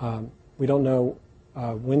 We don't know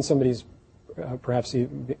when somebody's perhaps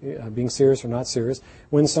being serious or not serious,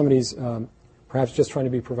 when somebody's perhaps just trying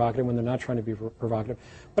to be provocative, when they're not trying to be provocative.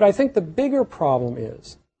 But I think the bigger problem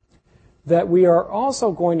is that we are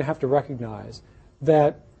also going to have to recognize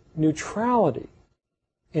that neutrality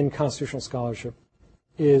in constitutional scholarship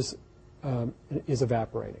is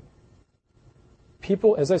evaporating.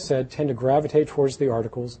 People, as I said, tend to gravitate towards the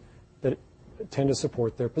articles that tend to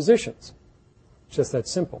support their positions. It's just that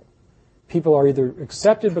simple. People are either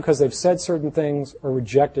accepted because they've said certain things or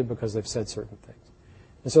rejected because they've said certain things.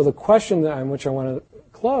 And so the question on which I want to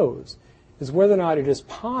close is whether or not it is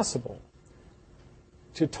possible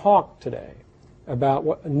to talk today about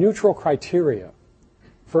what neutral criteria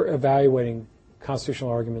for evaluating constitutional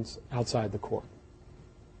arguments outside the court.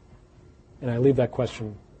 And I leave that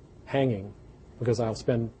question hanging because I'll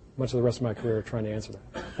spend much of the rest of my career trying to answer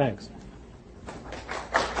that. Thanks.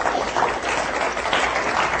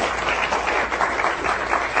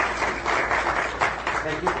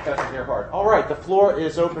 Thank you, Professor Gerhardt. All right, the floor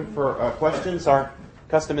is open for questions. Our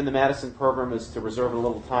custom in the Madison program is to reserve a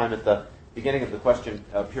little time at the beginning of the question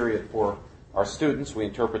period for our students. We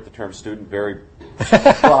interpret the term student very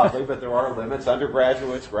broadly, but there are limits.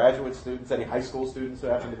 Undergraduates, graduate students, any high school students who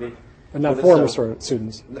happen to be. But not former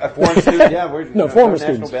students. A former student, yeah. No, former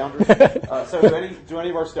students. National boundaries. So do any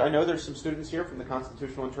of our I know there's some students here from the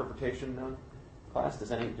constitutional interpretation class.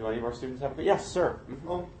 Do any of our students have a yes, sir? Mm-hmm.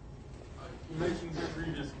 Well, you mentioned your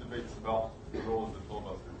previous debates about the role of the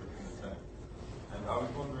filibuster within the Senate. And I was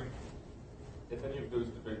wondering if any of those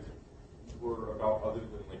debates were about other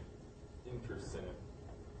than interest in it,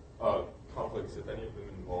 conflicts, if any of them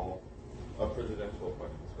involve presidential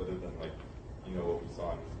appointments, rather than what we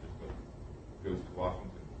saw in goes to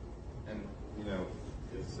Washington. And,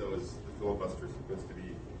 is the filibuster supposed to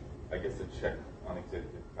be, I guess, a check on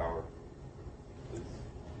executive power? Is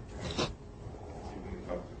kind of in the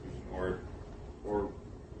Constitution, or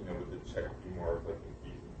would the check be more of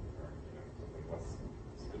impeachment or something less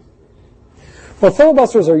specific? Well,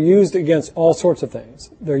 filibusters are used against all sorts of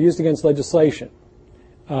things. They're used against legislation.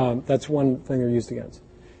 That's one thing they're used against.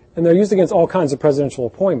 And they're used against all kinds of presidential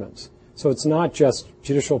appointments. So it's not just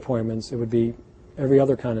judicial appointments. It would be every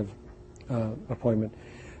other kind of appointment.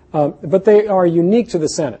 But they are unique to the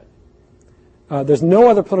Senate. There's no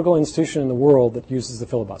other political institution in the world that uses the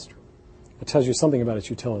filibuster. It tells you something about its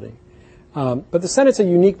utility. But the Senate's a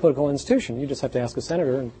unique political institution. You just have to ask a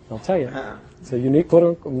senator, and they'll tell you. It's a unique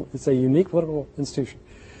political institution.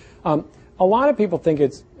 A lot of people think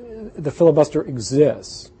the filibuster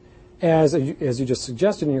exists, as you just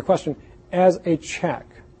suggested in your question, as a check,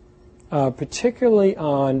 particularly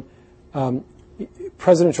on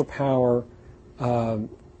presidential power, and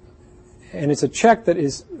it's a check that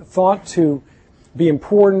is thought to be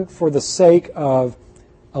important for the sake of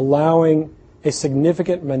allowing a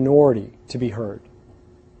significant minority to be heard.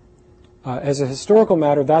 As a historical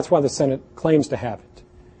matter, that's why the Senate claims to have it,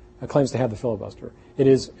 claims to have the filibuster. It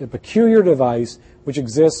is a peculiar device which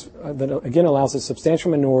exists that, again, allows a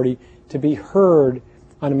substantial minority to be heard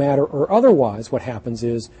on a matter, or otherwise what happens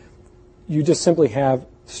is you just simply have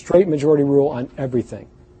straight majority rule on everything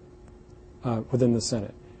within the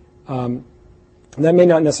Senate. That may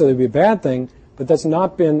not necessarily be a bad thing, but that's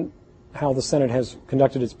not been how the Senate has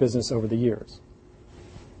conducted its business over the years.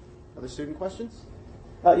 Other student questions?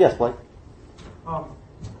 Yes, Blake.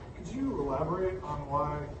 Could you elaborate on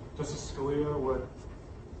why Justice Scalia would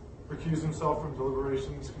recuse himself from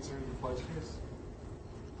deliberations concerning the pledge case?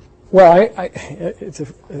 Well,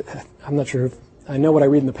 I'm not sure if I know what I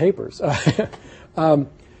read in the papers. And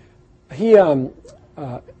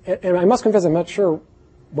I must confess I'm not sure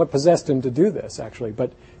what possessed him to do this, actually.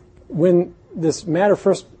 But when this matter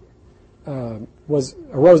first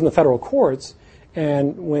arose in the federal courts,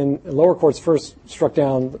 and when the lower courts first struck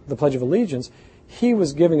down the Pledge of Allegiance, he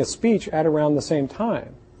was giving a speech at around the same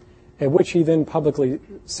time, at which he then publicly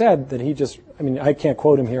said that he just, I can't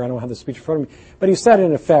quote him here, I don't have the speech in front of me, but he said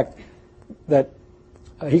in effect that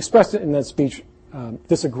he expressed it in that speech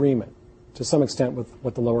disagreement to some extent with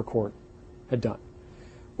what the lower court had done.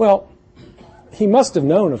 Well, he must have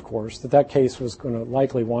known, of course, that case was going to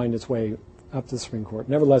likely wind its way up to the Supreme Court.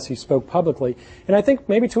 Nevertheless, he spoke publicly, and I think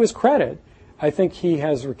maybe to his credit, I think he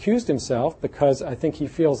has recused himself because I think he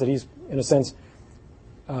feels that he's, in a sense,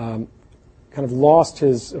 kind of lost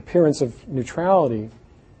his appearance of neutrality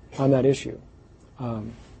on that issue.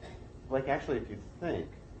 Like, actually, if you think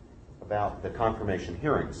about the confirmation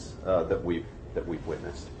hearings that we've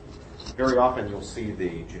witnessed, very often you'll see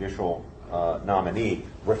the judicial nominee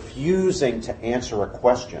refusing to answer a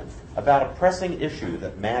question about a pressing issue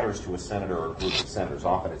that matters to a senator or a group of senators.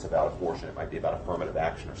 Often it's about abortion. It might be about affirmative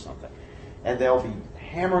action or something. And they'll be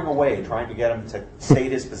hammering away trying to get him to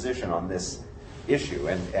state his position on this issue.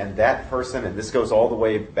 And that person, and this goes all the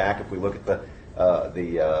way back, if we look at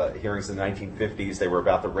the hearings in the 1950s, they were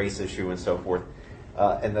about the race issue and so forth.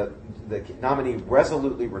 And the nominee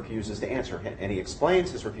resolutely refuses to answer. And he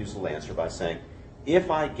explains his refusal to answer by saying, if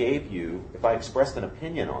I expressed an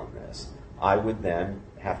opinion on this, I would then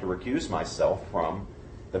have to recuse myself from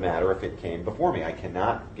the matter if it came before me. I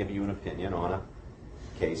cannot give you an opinion on a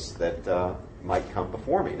case that might come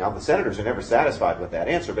before me. Now, the senators are never satisfied with that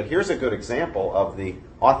answer, but here's a good example of the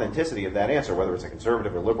authenticity of that answer, whether it's a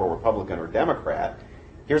conservative or liberal, Republican or Democrat.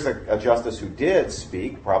 Here's a justice who did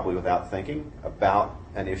speak, probably without thinking, about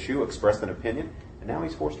an issue, expressed an opinion, and now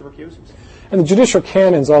he's forced to recuse himself. And the judicial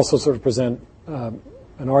canons also sort of present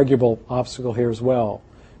an arguable obstacle here as well.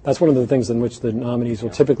 That's one of the things in which the nominees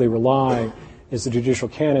will typically rely is the judicial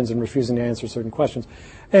canons and refusing to answer certain questions.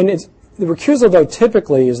 And the recusal, though,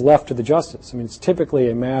 typically is left to the justice. It's typically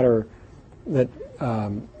a matter that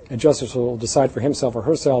a justice will decide for himself or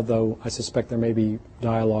herself, though I suspect there may be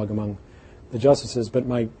dialogue among the justices. But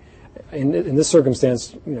in this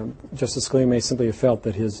circumstance, Justice Scalia may simply have felt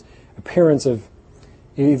that his appearance of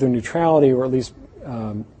either neutrality or at least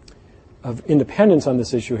of independence on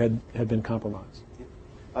this issue had been compromised.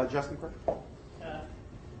 Justin Kirk?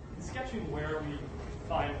 In sketching where we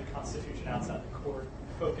find the Constitution outside the court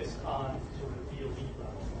focused on sort of the elite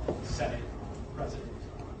level, Senate, President,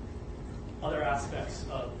 other aspects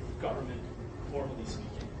of government, formally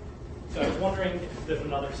speaking. So I was wondering if there's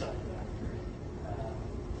another side of that.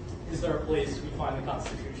 Is there a place we find the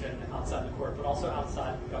Constitution outside the court, but also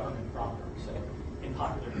outside the government proper, so in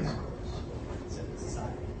popular discourse or in civil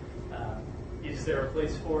society? Is there a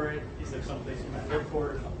place for it? Is there some place you might look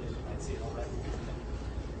for it, some place you might see it already?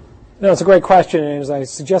 No, it's a great question, and as I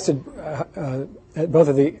suggested at both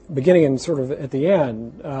at the beginning and sort of at the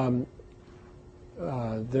end,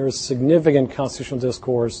 there's significant constitutional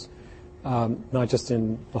discourse, not just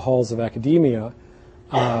in the halls of academia,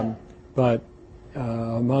 but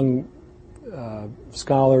among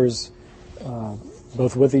scholars,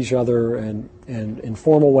 both with each other and in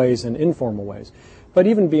formal ways and informal ways. But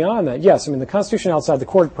even beyond that, yes, the Constitution outside the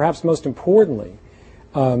court, perhaps most importantly,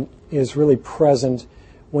 is really present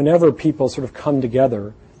whenever people sort of come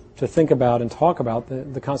together to think about and talk about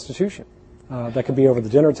the Constitution. That could be over the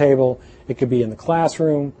dinner table, it could be in the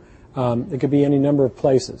classroom, it could be any number of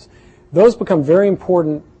places. Those become very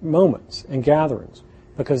important moments and gatherings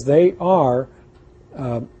because they are,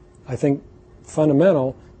 I think,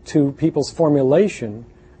 fundamental to people's formulation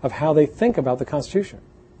of how they think about the Constitution.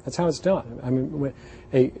 That's how it's done.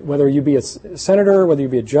 Whether you be a senator, whether you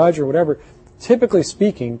be a judge or whatever, typically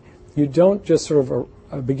speaking, you don't just sort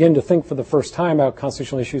of begin to think for the first time about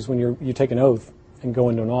constitutional issues when you take an oath and go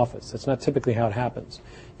into an office. That's not typically how it happens.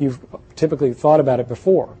 You've typically thought about it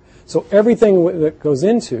before. So everything that goes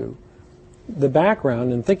into the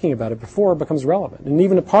background and thinking about it before it becomes relevant. And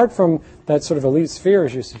even apart from that sort of elite sphere,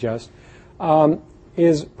 as you suggest,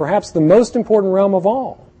 is perhaps the most important realm of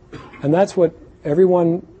all. And that's what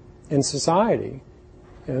everyone in society,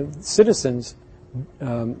 citizens,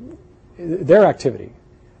 their activity,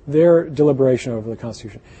 their deliberation over the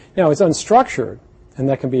Constitution. Now, it's unstructured, and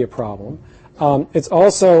that can be a problem. It's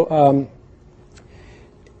also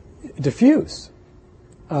diffuse.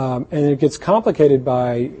 And it gets complicated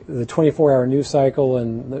by the 24-hour news cycle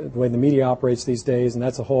and the way the media operates these days, and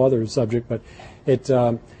that's a whole other subject. But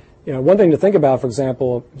one thing to think about, for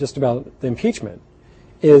example, just about the impeachment,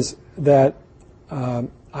 is that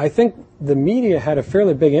I think the media had a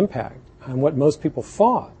fairly big impact on what most people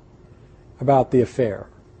thought about the affair.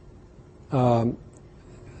 By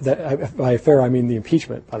affair, I mean the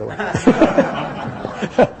impeachment, by the way.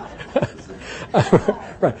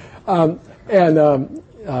 Right.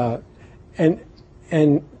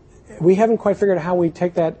 And we haven't quite figured out how we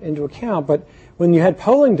take that into account. But when you had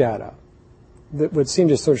polling data that would seem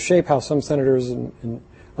to sort of shape how some senators and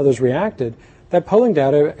others reacted, that polling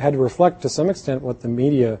data had to reflect to some extent what the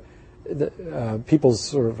media, people's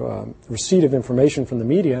sort of receipt of information from the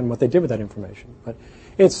media and what they did with that information. But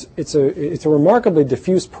it's a remarkably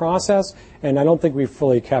diffuse process, and I don't think we've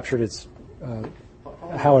fully captured its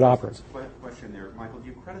how it operates. Question there, Michael. Do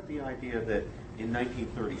you credit the idea that in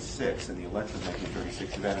 1936, in the election of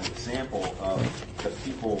 1936, you had an example of the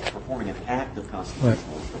people performing an act of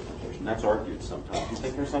constitutional interpretation? That's argued sometimes. Do you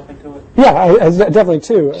think there's something to it? Yeah, definitely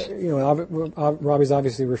too. Robbie's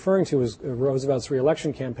obviously referring to is Roosevelt's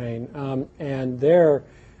re-election campaign, and there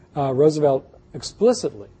Roosevelt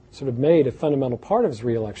explicitly sort of made a fundamental part of his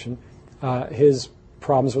re-election his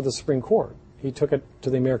problems with the Supreme Court. He took it to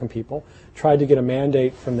the American people, tried to get a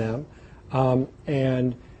mandate from them,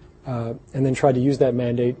 and then tried to use that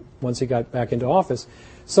mandate once he got back into office.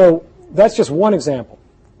 So that's just one example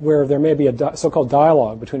where there may be a so-called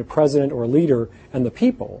dialogue between a president or a leader and the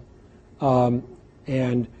people. I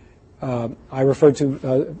referred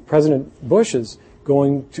to President Bush's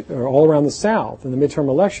going all around the South in the midterm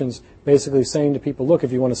elections, basically saying to people, look,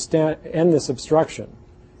 if you want to end this obstruction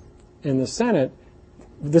in the Senate,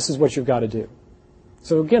 this is what you've got to do.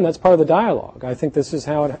 So again, that's part of the dialogue. I think this is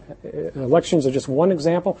how elections are just one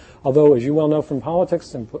example, although, as you well know from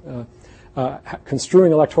politics, and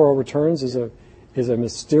construing electoral returns is a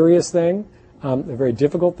mysterious thing, a very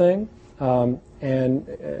difficult thing, and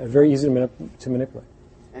very easy to manipulate.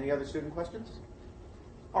 Any other student questions?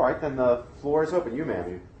 All right, then the floor is open. You,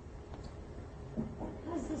 ma'am.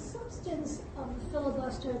 Has the substance of the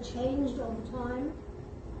filibuster changed over time?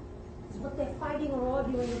 Is what they're fighting or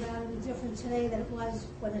arguing about any different today than it was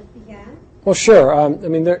when it began? Well, sure.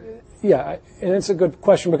 And it's a good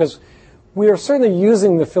question because we are certainly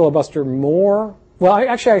using the filibuster more. Well,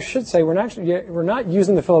 I should say we're not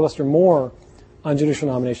using the filibuster more on judicial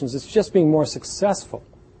nominations. It's just being more successful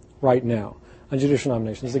right now on judicial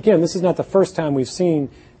nominations. Again, this is not the first time we've seen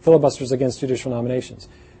filibusters against judicial nominations.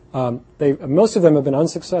 Most of them have been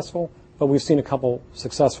unsuccessful, but we've seen a couple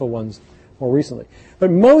successful ones more recently. But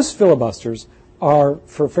most filibusters are,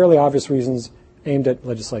 for fairly obvious reasons, aimed at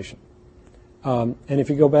legislation. And if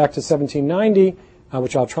you go back to 1790,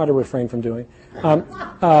 which I'll try to refrain from doing,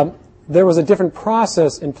 there was a different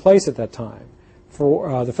process in place at that time.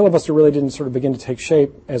 The filibuster really didn't sort of begin to take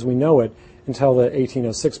shape as we know it until the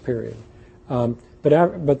 1806 period.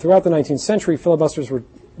 But throughout the 19th century, filibusters were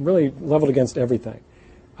really leveled against everything.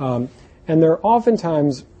 And they're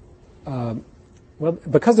oftentimes,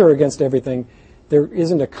 because they're against everything, there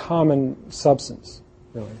isn't a common substance,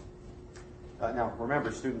 really. Now,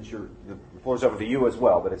 remember, students, the floor is open to you as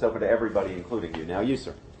well, but it's open to everybody, including you. Now, you,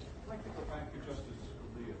 sir. I'd like to go back to Justice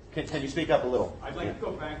Scalia. Can you speak up a little? I'd like to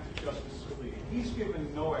go back to Justice Scalia. He's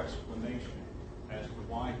given no explanation as to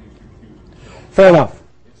why he's recused himself. Fair enough.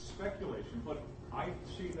 It's speculation, but I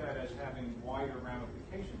see that as having wider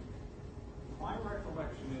ramifications. My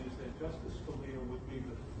recollection is that Justice Scalia would be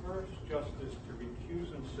the first justice to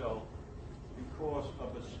recuse himself because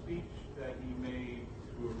of a speech that he made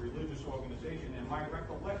to a religious organization. And my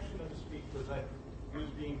recollection of the speech was that he was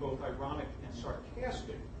being both ironic and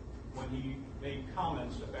sarcastic when he made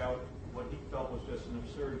comments about what he felt was just an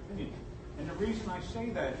absurd opinion. And the reason I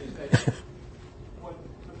say that is that what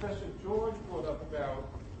Professor George brought up about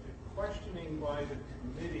the questioning by the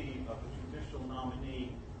committee of the judicial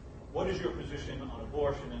nominee, what is your position on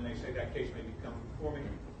abortion? And they say that case may become conforming.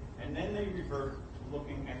 And then they revert to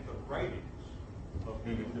looking at the writings of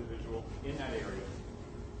the individual in that area.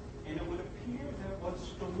 And it would appear that what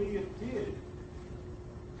Scalia did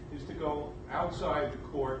is to go outside the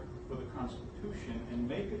court for the Constitution and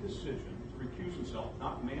make a decision to recuse himself,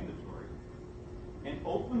 not mandatory, and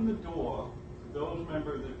open the door to those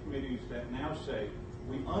members of the committees that now say,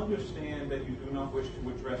 we understand that you do not wish to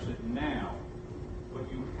address it now, but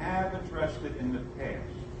you have addressed it in the past.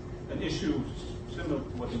 An issue similar to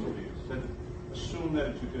what Scalia said, assume that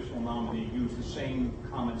a judicial nominee used the same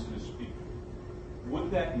comments in his speech.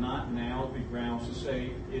 Would that not now be grounds to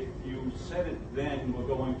say, if you said it then, we're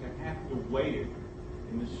going to have to weigh it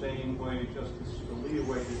in the same way Justice Scalia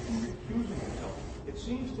weighed it in recusing himself? It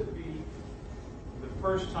seems to be the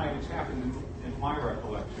first time it's happened in my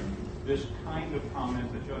recollection, this kind of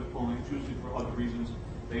comment that Judge Pauling, it's usually for other reasons,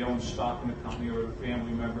 they own stock in the company or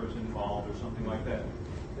family members involved or something like that,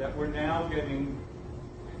 that we're now getting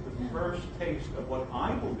the first taste of what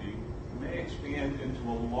I believe may expand into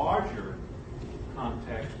a larger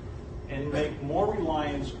context and make more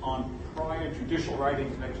reliance on prior judicial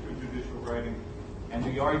writings and extrajudicial writing, and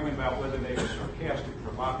the argument about whether they were sarcastic,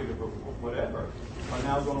 provocative, or whatever, are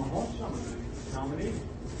now going to haunt some of the nominees.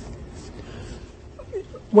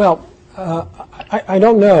 Well, I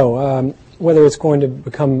don't know whether it's going to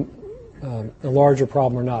become a larger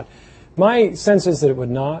problem or not. My sense is that it would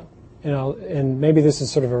not, and maybe this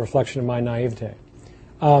is sort of a reflection of my naivete.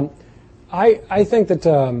 I think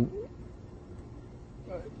that,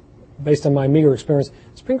 based on my meager experience,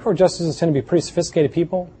 Supreme Court justices tend to be pretty sophisticated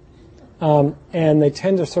people, and they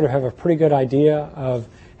tend to sort of have a pretty good idea of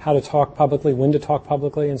how to talk publicly, when to talk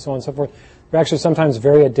publicly, and so on and so forth. They're actually sometimes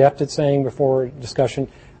very adept at saying before discussion,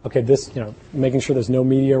 okay, this, making sure there's no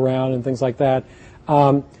media around and things like that.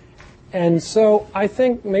 And so I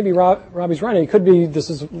think maybe Robbie's right. It could be this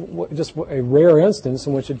is just a rare instance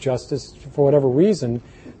in which a justice, for whatever reason,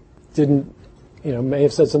 didn't, may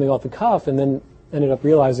have said something off the cuff and then ended up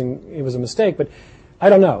realizing it was a mistake. But I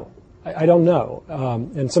don't know. I don't know.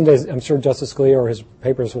 And some days I'm sure Justice Scalia or his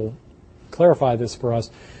papers will clarify this for us.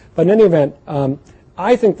 But in any event,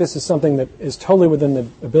 I think this is something that is totally within the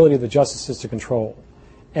ability of the justices to control.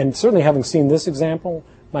 And certainly having seen this example,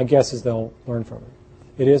 my guess is they'll learn from it.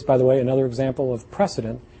 It is, by the way, another example of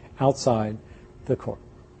precedent outside the court.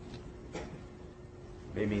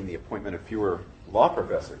 May mean the appointment of fewer law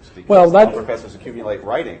professors, because law professors accumulate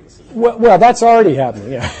writings. Well, that's already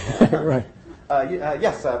happening, yeah. Right.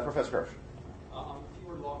 Yes, Professor Hirsch.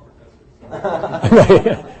 Fewer law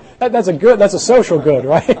professors. That's a social good,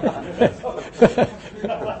 right?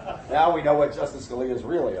 Now we know what Justice Scalia is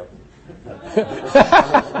really up to.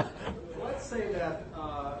 Let's say that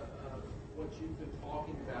what you've been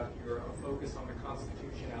talking about here, a focus on the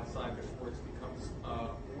Constitution outside the courts, becomes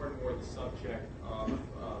more and more the subject of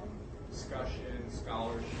discussion,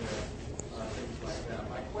 scholarship, things like that.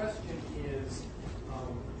 My question is,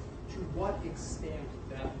 to what extent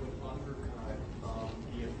that would undercut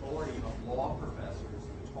the authority of law professors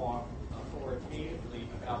to talk authoritatively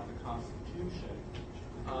about the Constitution?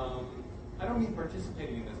 I don't mean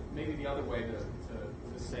participating in this. Maybe the other way to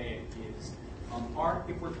say it is,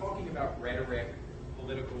 if we're talking about rhetoric,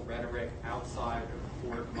 political rhetoric outside of the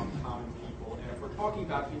court among common people, and if we're talking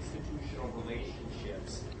about institutional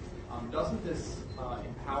relationships, doesn't this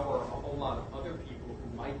empower a whole lot of other people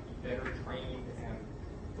who might be better trained and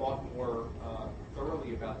thought more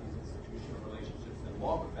thoroughly about these institutional relationships than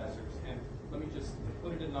law professors? And let me just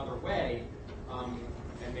put it another way,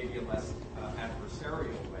 and maybe a less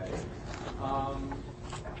adversarial way.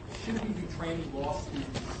 Should we be training law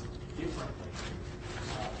students differently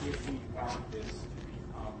if we want this to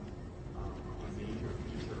become a major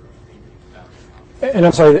feature of thinking about it? And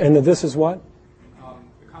I'm sorry, and this is what?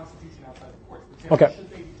 The Constitution outside the courts. Okay. Should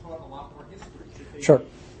they be taught a lot more history? Sure.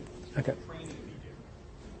 Okay. Training to be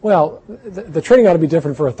different? Well, the training ought to be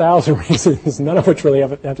different for 1,000 reasons, none of which really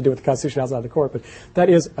have to do with the Constitution outside the court, but that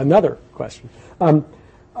is another question.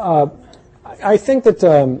 I think that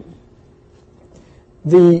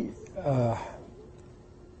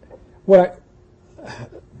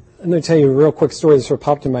let me tell you a real quick story that sort of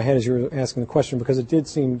popped in my head as you were asking the question, because it did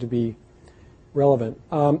seem to be relevant.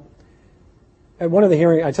 At one of the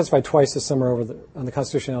hearings, I testified twice this summer on the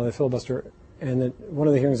constitutionality of the filibuster, and at one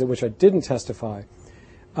of the hearings at which I didn't testify,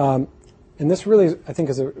 and this really, I think,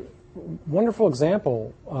 is a wonderful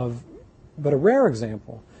example but a rare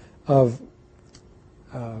example of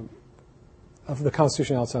the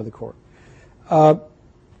Constitution outside the court.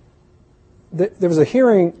 There was a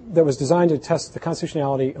hearing that was designed to test the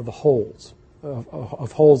constitutionality of the holds,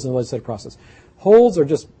 of holds in the legislative process. Holds are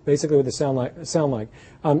just basically what they sound like.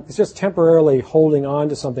 It's just temporarily holding on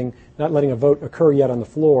to something, not letting a vote occur yet on the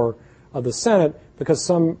floor, of the Senate because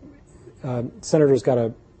some senators got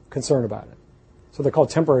a concern about it. So they're called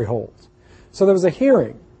temporary holds. So there was a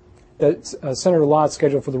hearing that Senator Lott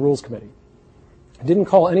scheduled for the Rules Committee. Didn't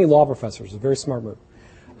call any law professors. A very smart move.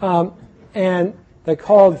 And they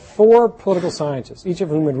called 4 political scientists, each of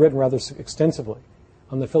whom had written rather extensively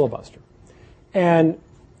on the filibuster. And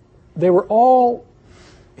they were all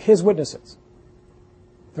his witnesses.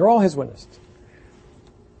 They're all his witnesses.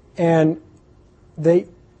 And they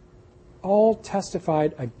all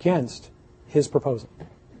testified against his proposal.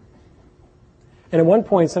 And at one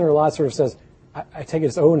point, Senator Lott sort of says, I take it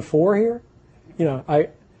it's 0-4 here?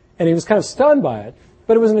 And he was kind of stunned by it.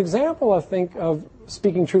 But it was an example, I think, of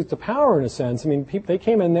speaking truth to power in a sense. I mean, they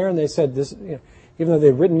came in there and they said this, even though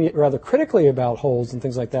they'd written rather critically about holds and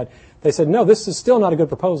things like that, they said, no, this is still not a good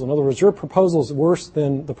proposal. In other words, your proposal is worse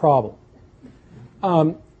than the problem.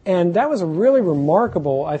 And that was a really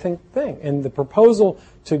remarkable, I think, thing. And the proposal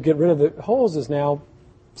to get rid of the holds is now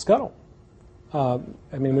scuttled. I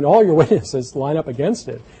mean, when all your witnesses line up against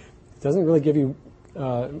it, it doesn't really give you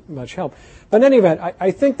much help. But in any event,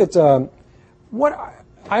 I think that what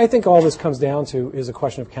I think all this comes down to is a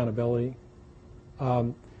question of accountability.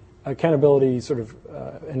 Accountability, sort of,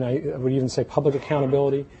 and I would even say public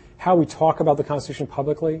accountability. How we talk about the Constitution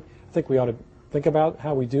publicly. I think we ought to think about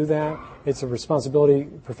how we do that. It's a responsibility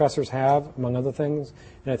professors have, among other things,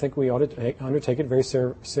 and I think we ought to undertake it very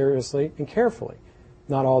seriously and carefully.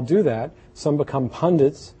 Not all do that. Some become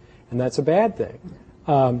pundits, and that's a bad thing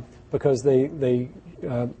because they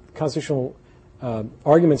constitutional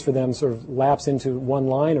arguments for them sort of lapse into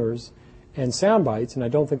one-liners and sound bites, and I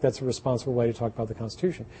don't think that's a responsible way to talk about the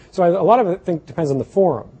Constitution. So a lot of it, I think, depends on the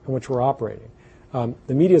forum in which we're operating.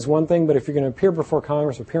 The media is one thing, but if you're going to appear before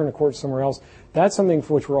Congress or appear in a court somewhere else, that's something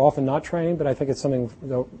for which we're often not trained, but I think it's something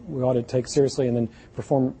that we ought to take seriously and then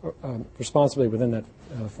perform responsibly within that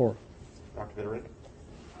forum. Dr. Vittorino?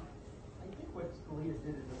 I think what Scalia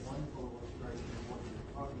did is a wonderful illustration of what you're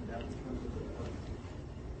talking about in terms of the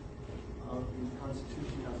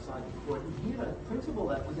Constitution outside the court. And he had a principle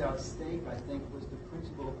that was at stake, I think, was the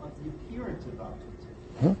principle of the appearance of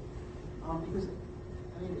objectivity.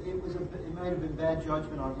 Because it might have been bad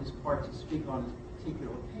judgment on his part to speak on his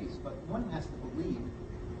particular case, but one has to believe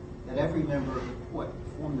that every member of the court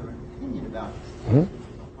formed their opinion about this case, which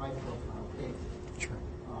is a high-profile case. Sure.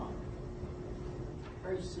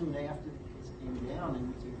 Very soon after the case came down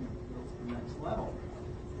and was taken to the next level.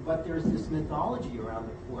 But there's this mythology around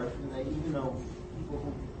the court, and that even though people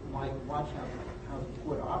who might watch how the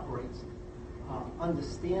court operates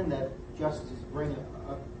understand that justices bring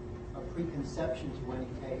a preconception to any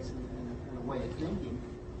case and a way of thinking,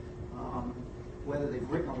 whether they've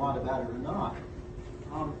written a lot about it or not.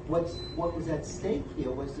 What was at stake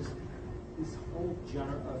here was this whole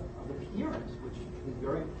genre of appearance, which is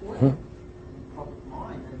very important in the public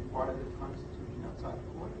mind and part of the Constitution outside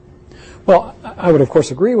the court. Well, I would, of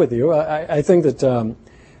course, agree with you. I think that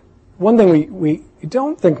one thing we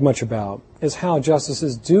don't think much about is how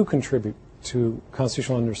justices do contribute to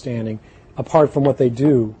constitutional understanding apart from what they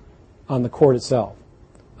do on the court itself.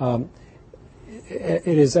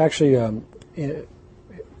 It is actually, I don't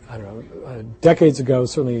know, decades ago,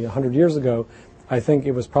 certainly 100 years ago, I think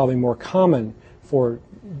it was probably more common for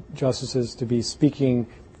justices to be speaking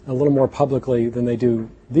a little more publicly than they do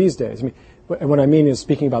these days. I mean, what I mean is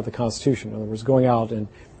speaking about the Constitution. In other words, going out and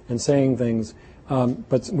saying things.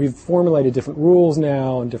 But we've formulated different rules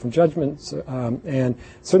now and different judgments, and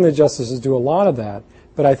certainly justices do a lot of that.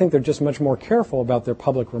 But I think they're just much more careful about their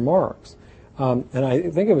public remarks. And I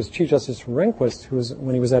think it was Chief Justice Rehnquist who was,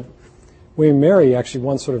 when he was at William & Mary, actually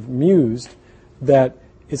once sort of mused that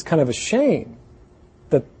it's kind of a shame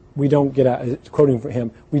that we don't get out, quoting from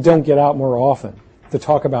him, we don't get out more often to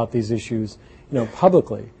talk about these issues,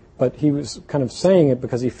 publicly. But he was kind of saying it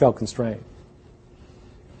because he felt constrained.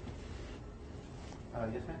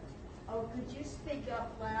 Yes, ma'am? Oh, could you speak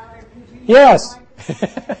up louder? Yes.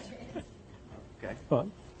 Okay.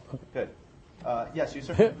 Fun. Good. Yes, you,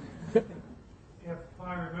 sir? If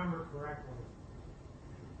I remember correctly,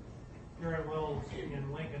 Jerry Wills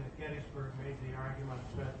in Lincoln at Gettysburg made the argument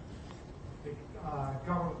that the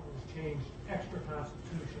government was changed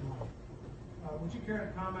extra-constitutionally. Would you care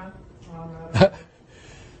to comment on that?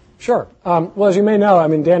 Sure. Well, as you may know,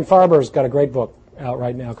 Dan Farber's got a great book out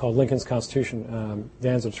right now called Lincoln's Constitution.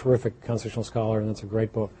 Dan's a terrific constitutional scholar, and that's a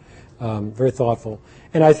great book. Very thoughtful.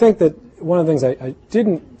 And I think that one of the things I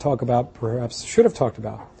didn't talk about, perhaps should have talked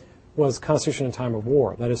about, was Constitution in time of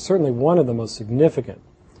war. That is certainly one of the most significant,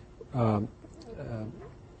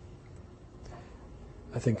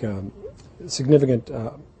 significant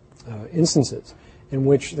instances. in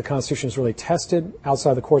which the Constitution is really tested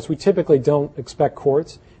outside the courts. We typically don't expect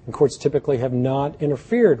courts, and courts typically have not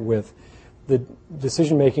interfered with the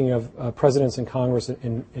decision-making of presidents and Congress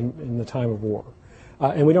in the time of war.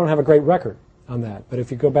 And we don't have a great record on that. But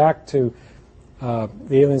if you go back to the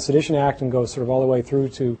Alien Sedition Act and go sort of all the way through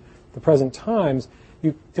to the present times,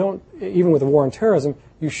 you don't, even with the war on terrorism,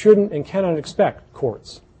 you shouldn't and cannot expect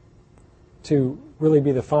courts to really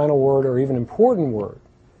be the final word or even important word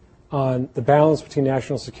on the balance between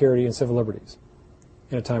national security and civil liberties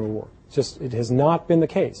in a time of war. It has not been the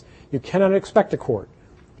case. You cannot expect a court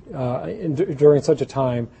during such a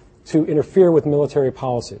time to interfere with military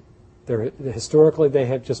policy. Historically, they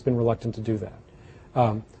have just been reluctant to do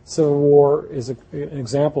that. Civil war is an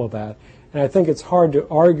example of that. And I think it's hard to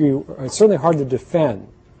argue, or it's certainly hard to defend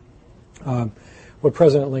what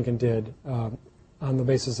President Lincoln did on the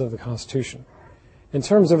basis of the Constitution. In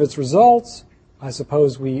terms of its results, I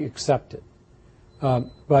suppose we accept it.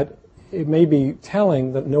 But it may be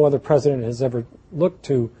telling that no other president has ever looked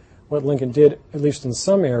to what Lincoln did, at least in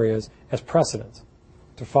some areas, as precedent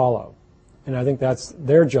to follow. And I think that's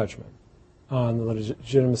their judgment on the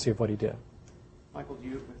legitimacy of what he did. Michael,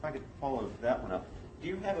 if I could follow that one up, do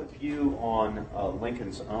you have a view on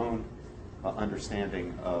Lincoln's own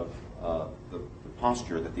understanding of the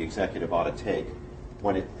posture that the executive ought to take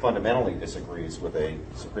when it fundamentally disagrees with a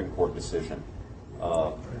Supreme Court decision?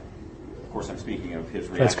 Of course, I'm speaking of his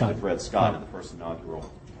reaction to Dred Scott in the first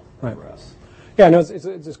inaugural address. Yeah, no,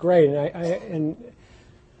 it's great, and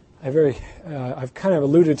I've kind of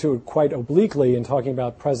alluded to it quite obliquely in talking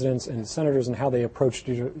about presidents and senators and how they approach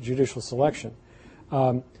judicial selection.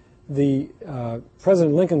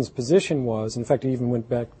 President Lincoln's position was, in fact, he even went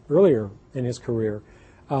back earlier in his career,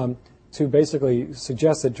 to basically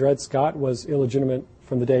suggest that Dred Scott was illegitimate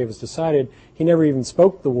from the day it was decided. He never even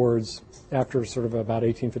spoke the words after sort of about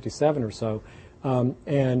 1857 or so,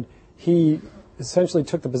 and he essentially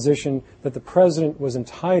took the position that the president was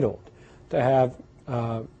entitled to have,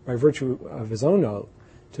 by virtue of his own oath,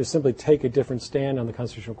 to simply take a different stand on the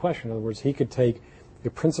constitutional question. In other words, he could take a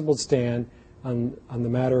principled stand on the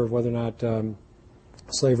matter of whether or not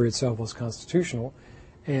slavery itself was constitutional.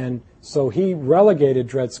 And so he relegated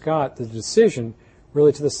Dred Scott, the decision,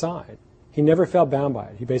 really to the side. He never felt bound by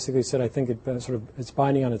it. He basically said, I think it's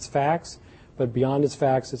binding on its facts, but beyond its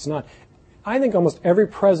facts, it's not. I think almost every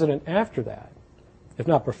president after that, if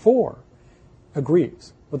not before,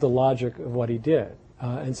 agrees with the logic of what he did.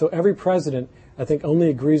 And so every president, I think, only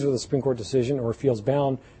agrees with a Supreme Court decision or feels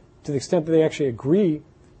bound to the extent that they actually agree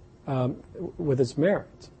with its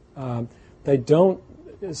merits. They don't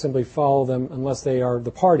simply follow them unless they are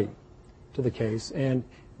the party to the case. And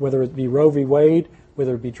whether it be Roe v. Wade,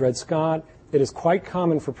 whether it be Dred Scott, it is quite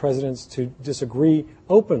common for presidents to disagree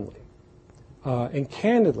openly and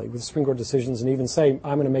candidly with Supreme Court decisions and even say,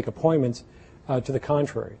 I'm going to make appointments to the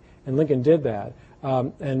contrary. And Lincoln did that.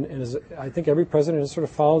 And I think every president has sort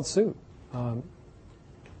of followed suit.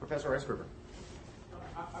 Professor Esberger.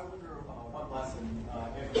 I wonder what lesson,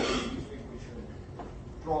 if you think we should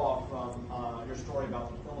draw from your story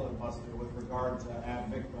about the filibuster with regard to Ad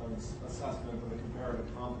Vicma's assessment of the comparative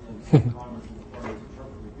competence of Congress and the parties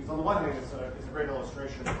interpreted. Because on the one hand, it's a great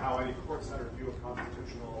illustration of how any court-centered view of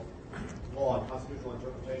constitutional law and constitutional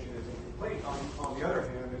interpretation is incomplete. On the other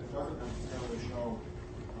hand, it doesn't necessarily show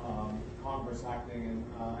Congress acting in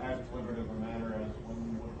as deliberative a manner as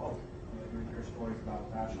one would hope. You hear stories about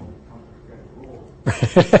national complicated rules.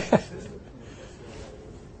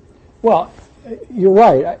 Well, you're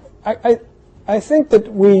right. I think that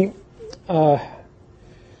we,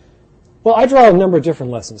 I draw a number of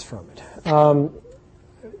different lessons from it.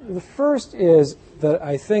 The first is that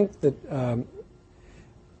I think that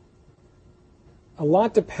a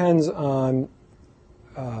lot depends on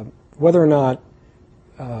whether or not,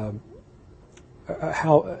 a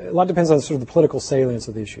lot depends on sort of the political salience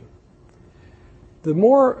of the issue. The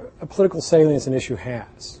more a political salience an issue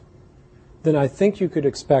has, then I think you could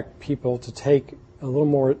expect people to take a little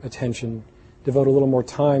more attention, devote a little more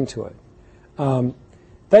time to it.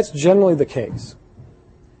 That's generally the case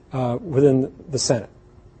within the Senate.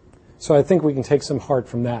 So I think we can take some heart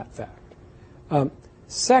from that fact.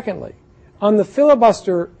 Secondly, on the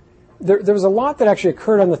filibuster, there was a lot that actually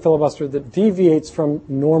occurred on the filibuster that deviates from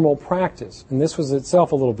normal practice, and this was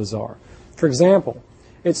itself a little bizarre. For example,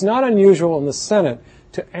 it's not unusual in the Senate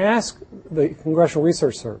to ask the Congressional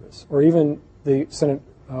Research Service or even the Senate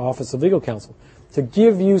Office of Legal Counsel to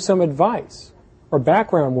give you some advice or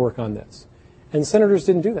background work on this, and senators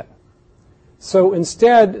didn't do that. So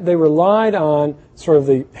instead, they relied on sort of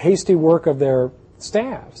the hasty work of their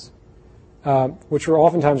staffs, which were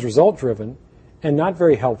oftentimes result-driven and not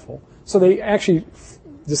very helpful. So they actually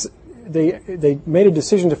they made a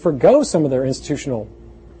decision to forgo some of their institutional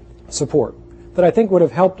support that I think would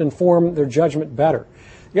have helped inform their judgment better.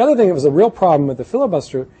 The other thing that was a real problem with the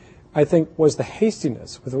filibuster, I think, was the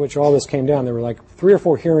hastiness with which all this came down. There were like 3 or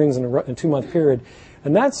 4 hearings in a 2-month period,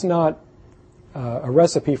 and that's not a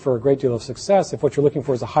recipe for a great deal of success if what you're looking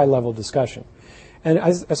for is a high-level discussion. And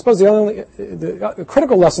I suppose the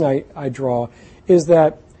critical lesson I draw is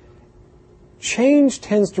that change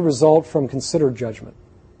tends to result from considered judgment.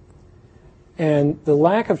 And the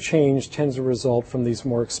lack of change tends to result from these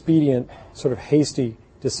more expedient, sort of hasty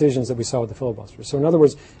decisions that we saw with the filibuster. So in other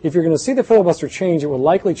words, if you're going to see the filibuster change, it will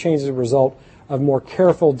likely change as a result of more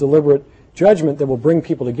careful, deliberate judgment that will bring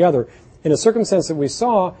people together. In a circumstance that we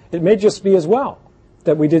saw, it may just be as well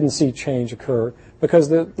that we didn't see change occur because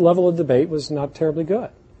the level of debate was not terribly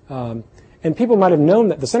good. And people might have known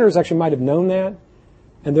that. The senators actually might have known that,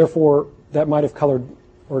 and therefore that might have colored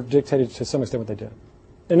or dictated to some extent what they did.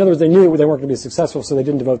 In other words, they knew they weren't going to be successful, so they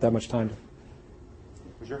didn't devote that much time to it.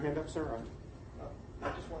 Was your hand up, sir? I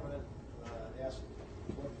just wanted to ask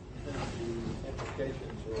what you think the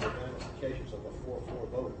implications or ramifications of a 4-4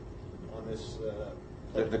 vote on this.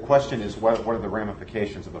 The question is, what are the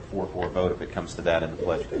ramifications of a 4-4 vote if it comes to that in the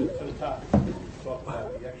pledge?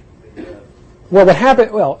 Well, what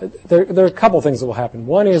happened? Well, there are a couple things that will happen.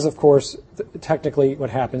 One is, of course, technically what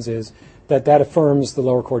happens is that affirms the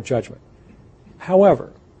lower court judgment.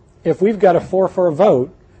 However, if we've got a 4-4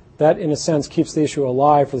 vote, that in a sense keeps the issue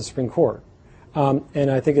alive for the Supreme Court.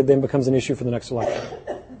 And I think it then becomes an issue for the next election.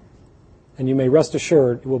 And you may rest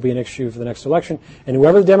assured it will be an issue for the next election. And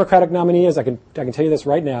whoever the Democratic nominee is, I can tell you this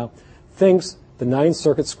right now, thinks the Ninth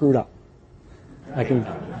Circuit screwed up.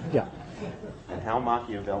 Yeah. And how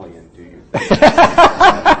Machiavellian do you think?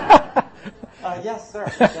 Yes, sir.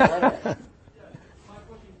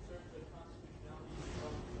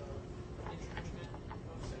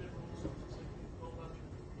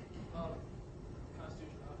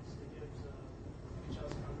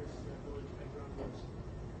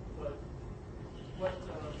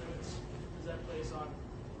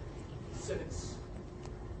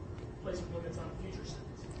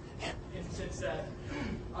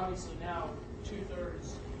 Obviously now,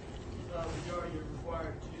 2/3 majority are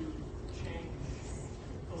required to change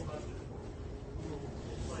filibuster rule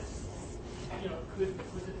in place. Could it be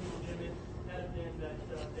legitimate had it been that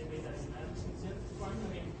they made that unanimous consent requirement?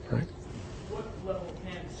 I mean, right. What level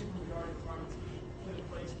can supermajority requirements be put in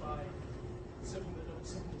place by simple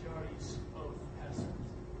majorities of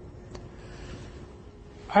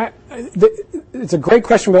passengers? It's a great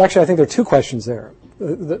question, but actually I think there are two questions there.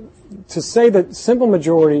 To say that simple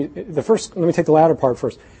majority, let me take the latter part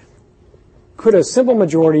first. Could a simple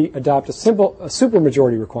majority adopt a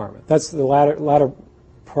supermajority requirement? That's the latter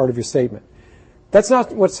part of your statement. That's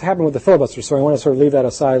not what's happened with the filibuster, so I want to sort of leave that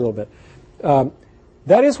aside a little bit.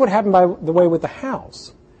 That is what happened, by the way, with the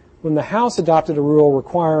House. When the House adopted a rule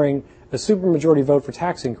requiring a supermajority vote for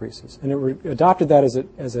tax increases, and it adopted that as a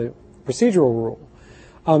procedural rule.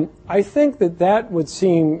 I think that would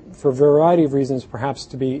seem, for a variety of reasons, perhaps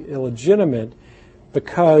to be illegitimate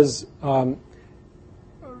because really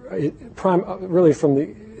from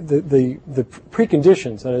the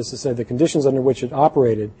preconditions, that is to say, the conditions under which it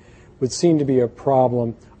operated, would seem to be a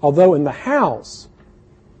problem. Although in the House,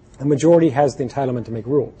 a majority has the entitlement to make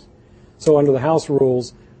rules. So under the House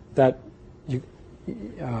rules, that it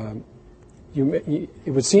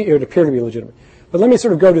would appear to be legitimate. But let me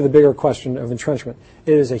sort of go to the bigger question of entrenchment.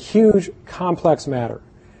 It is a huge, complex matter.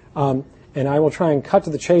 And I will try and cut to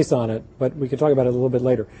the chase on it, but we can talk about it a little bit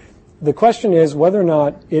later. The question is whether or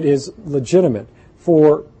not it is legitimate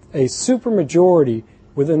for a supermajority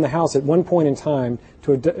within the House at one point in time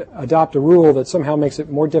to adopt a rule that somehow makes it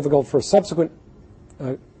more difficult for a subsequent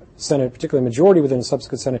Senate, particularly a majority within a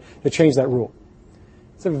subsequent Senate, to change that rule.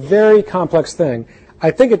 It's a very complex thing. I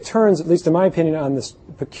think it turns, at least in my opinion, on this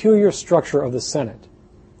peculiar structure of the Senate.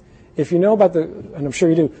 If you know about and I'm sure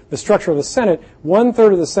you do, the structure of the Senate,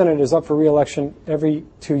 1/3 of the Senate is up for re-election every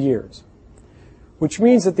 2 years, which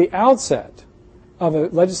means at the outset of a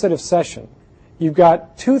legislative session, you've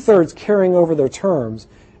got 2/3 carrying over their terms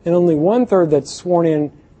and only 1/3 that's sworn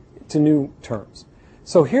in to new terms.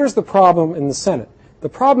 So here's the problem in the Senate. The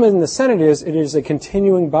problem in the Senate is it is a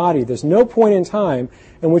continuing body. There's no point in time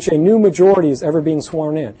in which a new majority is ever being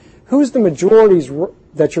sworn in. Who is the majority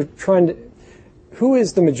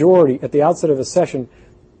at the outset of a session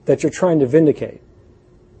that you're trying to vindicate?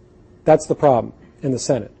 That's the problem in the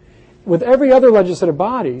Senate. With every other legislative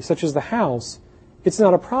body, such as the House, it's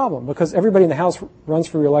not a problem because everybody in the House runs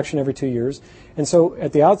for re-election every 2 years. And so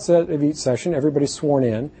at the outset of each session, everybody's sworn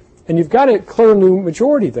in. And you've got a clear new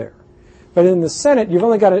majority there. But in the Senate, you've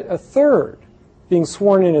only got a third being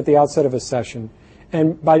sworn in at the outset of a session.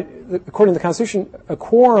 And according to the Constitution, a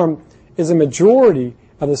quorum is a majority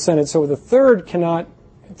of the Senate, so the third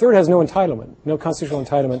has no entitlement, no constitutional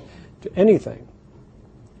entitlement to anything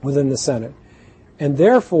within the Senate. And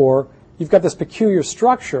therefore, you've got this peculiar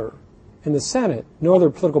structure in the Senate. No other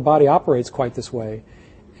political body operates quite this way.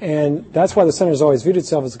 And that's why the Senate has always viewed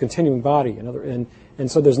itself as a continuing body. And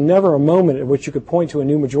so there's never a moment at which you could point to a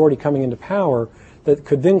new majority coming into power that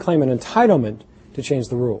could then claim an entitlement to change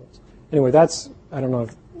the rules. Anyway, that's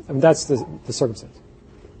the circumstance.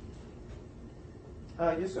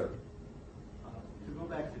 Yes, sir. To go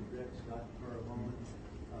back to Dred Scott for a moment,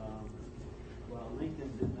 while Lincoln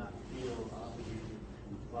did not feel obligated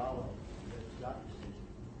to follow Dred Scott's decision,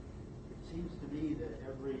 it seems to me that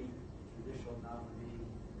every judicial nominee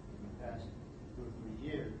in the past 2 or 3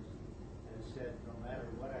 years has said, no matter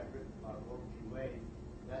what I've written about Roe v. Wade,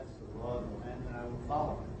 that's the law of the land and I will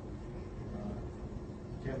follow it.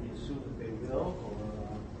 Can we assume that they will,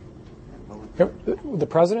 or... The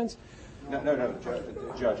presidents? No,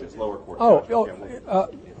 judges, lower court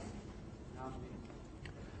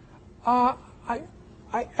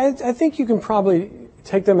I think you can probably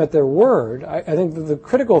take them at their word. I think that the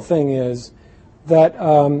critical thing is that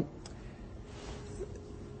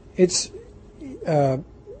it's... well,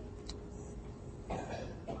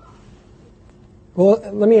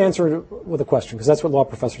 let me answer it with a question, because that's what law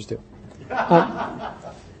professors do.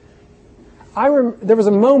 There was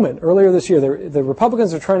a moment earlier this year, the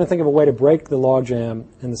Republicans are trying to think of a way to break the logjam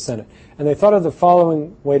in the Senate. And they thought of the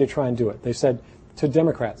following way to try and do it. They said to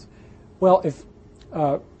Democrats, well,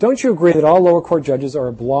 don't you agree that all lower court judges are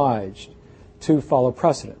obliged to follow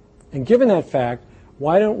precedent? And given that fact,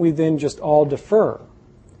 why don't we then just all defer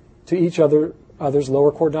to each other's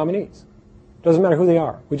lower court nominees? Doesn't matter who they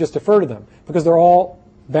are. We just defer to them because they're all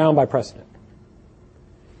bound by precedent.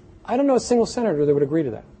 I don't know a single senator that would agree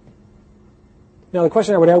to that. Now, the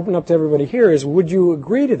question I would open up to everybody here is, would you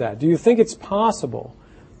agree to that? Do you think it's possible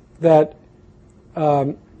that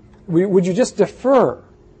would you just defer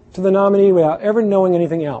to the nominee without ever knowing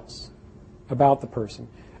anything else about the person?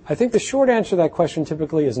 I think the short answer to that question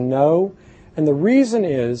typically is no, and the reason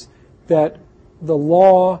is that the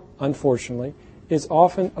law, unfortunately, is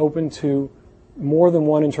often open to more than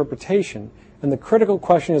one interpretation, and the critical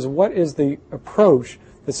question is, what is the approach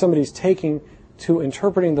that somebody's taking to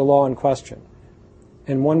interpreting the law in question?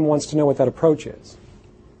 And one wants to know what that approach is.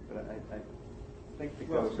 But I think to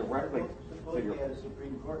go directly suppose we had a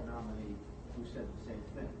Supreme Court nominee who said the same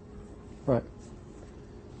thing. Right.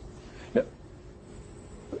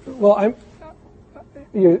 Well,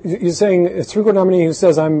 you're saying a Supreme Court nominee who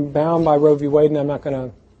says, I'm bound by Roe v. Wade and I'm not going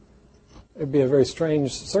to, it'd be a very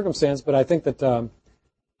strange circumstance, but I think that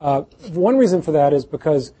one reason for that is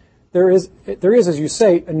because there is, as you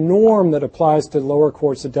say, a norm that applies to lower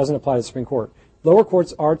courts that doesn't apply to the Supreme Court. Lower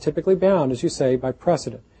courts are typically bound, as you say, by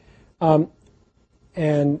precedent.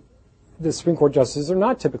 And the Supreme Court justices are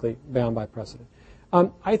not typically bound by precedent.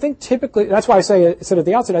 I think typically, that's why I said at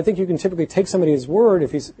the outset, I think you can typically take somebody at his word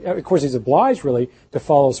if of course he's obliged really to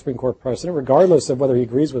follow Supreme Court precedent, regardless of whether he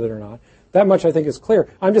agrees with it or not. That much I think is clear.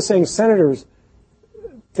 I'm just saying senators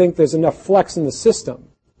think there's enough flex in the system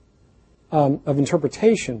of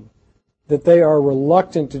interpretation that they are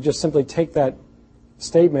reluctant to just simply take that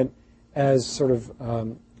statement as sort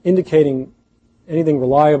of indicating anything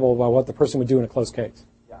reliable about what the person would do in a close case.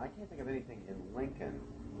 Yeah, I can't think of anything in Lincoln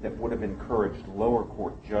that would have encouraged lower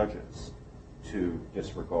court judges to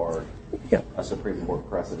disregard a Supreme Court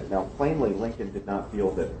precedent. Now, plainly, Lincoln did not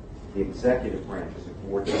feel that the executive branch as a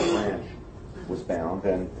coordinated branch was bound,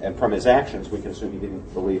 and from his actions, we can assume he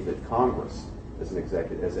didn't believe that Congress, as a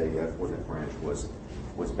coordinated branch,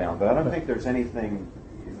 was bound. But I don't think there's anything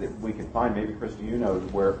that we can find, maybe Chris, do you know,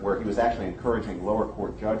 where he was actually encouraging lower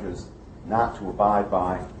court judges not to abide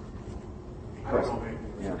by precedent?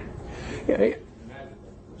 Yeah.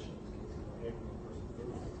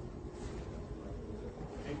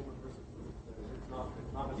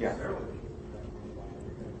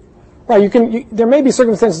 Right. There may be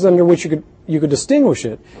circumstances under which you could distinguish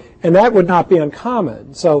it, and that would not be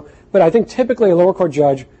uncommon. But I think typically a lower court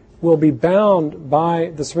judge will be bound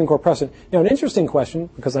by the Supreme Court precedent. Now, an interesting question,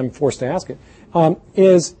 because I'm forced to ask it,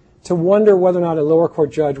 is to wonder whether or not a lower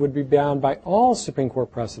court judge would be bound by all Supreme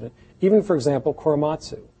Court precedent, even, for example,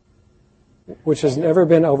 Korematsu, which has never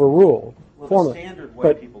been overruled formally. The standard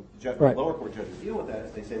way lower court judges deal with that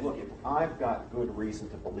is they say, look, if I've got good reason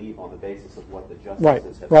to believe on the basis of what the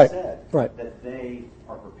justices have said that they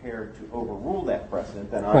are prepared to overrule that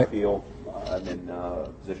precedent, then I feel I'm in a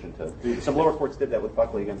position to do. Some lower courts did that with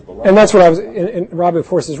Buckley against Below. And that's what I was, and Rob, of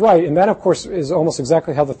course, is right. And that, of course, is almost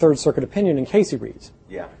exactly how the Third Circuit opinion in Casey reads.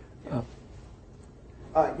 Yeah.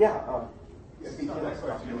 Next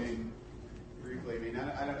question, briefly,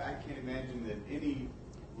 I can't imagine that any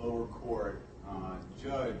lower court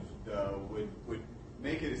judge would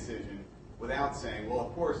make a decision without saying, well,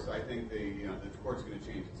 of course, I think the court's going to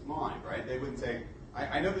change its mind, right? They wouldn't say,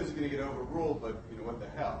 I know this is going to get overruled, but what the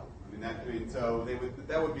hell? So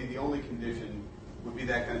that would be the only condition, would be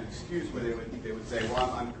that kind of excuse where they would say,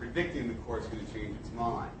 well, I'm predicting the court's going to change its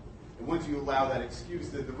mind. And once you allow that excuse,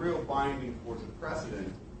 that the real binding force of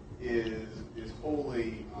precedent is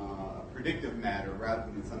wholly a predictive matter rather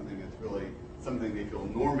than something that's really something they feel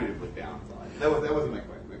normatively bound by. That wasn't my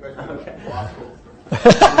question. My question was about law school.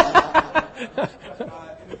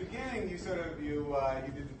 In the beginning, you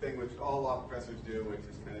did the thing which all law professors do, which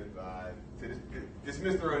is kind of to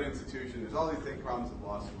dismiss their own institution. There's all these big problems with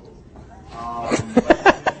law schools.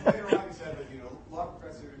 But later on, you said that law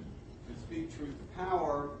professors should speak truth to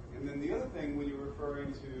power. And then the other thing, when you were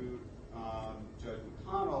referring to Judge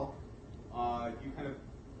McConnell, you kind of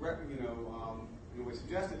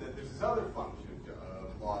suggested that there's this other function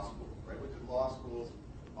of law schools, right? Which is law schools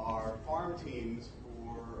are farm teams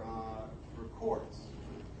for courts.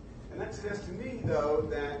 And that suggests to me, though,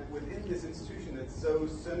 that within this institution that's so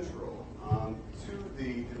central to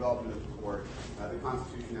the development of the court, the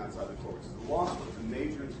Constitution outside the court, which is the law school, it's a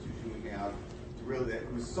major institution we have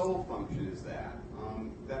whose sole function is that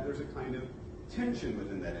there's a kind of tension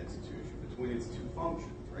within that institution between its two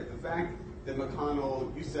functions, right? The fact that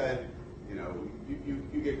McConnell, you said,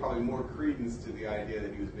 you gave probably more credence to the idea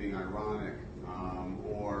that he was being ironic,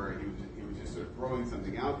 or he was just sort of throwing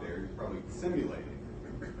something out there. He was probably simulating,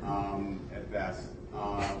 at best,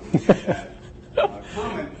 when he made that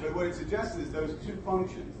comment. But what it suggests is those two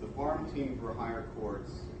functions, the farm team for higher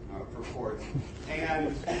courts,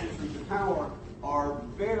 and the truth to power, are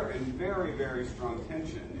in very, very strong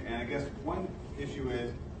tension. And I guess one issue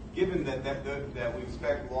is, given that we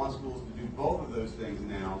expect law schools to do both of those things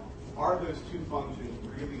now, are those two functions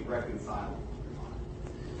really reconcilable?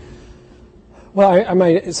 Well, I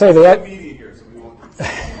might say that. Media here, so we won't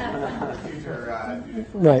future.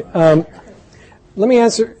 Right. Let me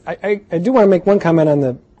answer. I do want to make one comment on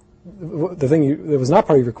the thing that was not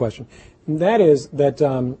part of your question. And that is that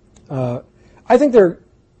I think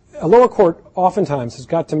a lower court oftentimes has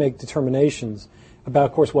got to make determinations about,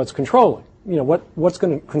 of course, what's controlling. What's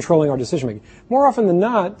controlling our decision making. More often than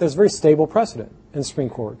not, there's very stable precedent in the Supreme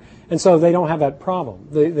Court, and so they don't have that problem.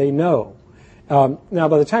 They know. Now,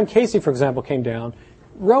 by the time Casey, for example, came down,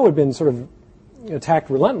 Roe had been sort of attacked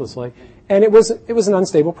relentlessly, and it was an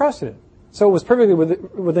unstable precedent. So it was perfectly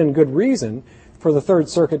within good reason for the Third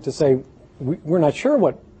Circuit to say we're not sure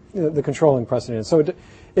what the controlling precedent is. So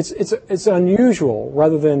it's unusual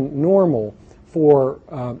rather than normal for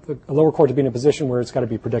a lower court to be in a position where it's got to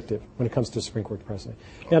be predictive when it comes to Supreme Court precedent.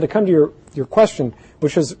 Now, to come to your question,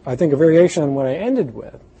 which is, I think, a variation on what I ended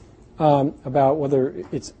with, about whether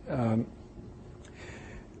it's...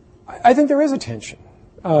 I think there is a tension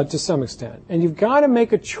to some extent. And you've got to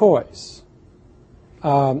make a choice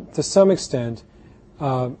to some extent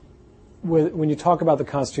when you talk about the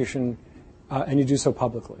Constitution and you do so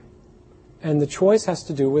publicly. And the choice has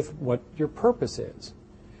to do with what your purpose is.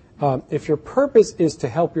 If your purpose is to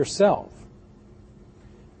help yourself,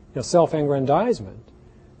 self-aggrandizement,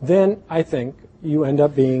 then I think you end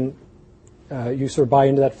up being, you sort of buy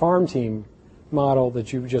into that farm team model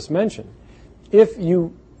that you just mentioned. If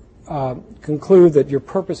you conclude that your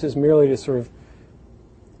purpose is merely to sort of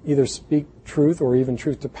either speak truth or even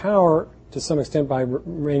truth to power to some extent by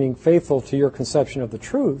remaining faithful to your conception of the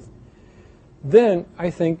truth, then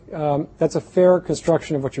I think that's a fair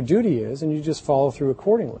construction of what your duty is, and you just follow through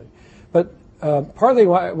accordingly. But partly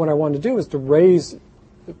what I wanted to do is to raise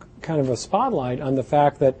kind of a spotlight on the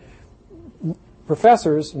fact that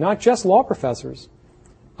professors, not just law professors,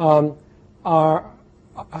 have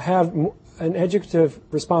an educative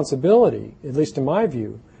responsibility, at least in my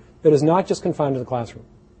view, that is not just confined to the classroom.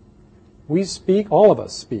 We speak, all of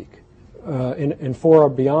us speak, in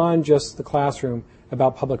fora beyond just the classroom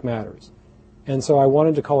about public matters. And so I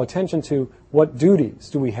wanted to call attention to what duties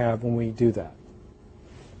do we have when we do that.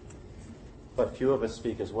 But few of us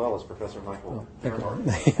speak as well as Professor Michael Gerhardt.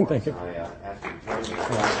 Thank you. I asked you to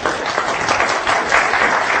join me.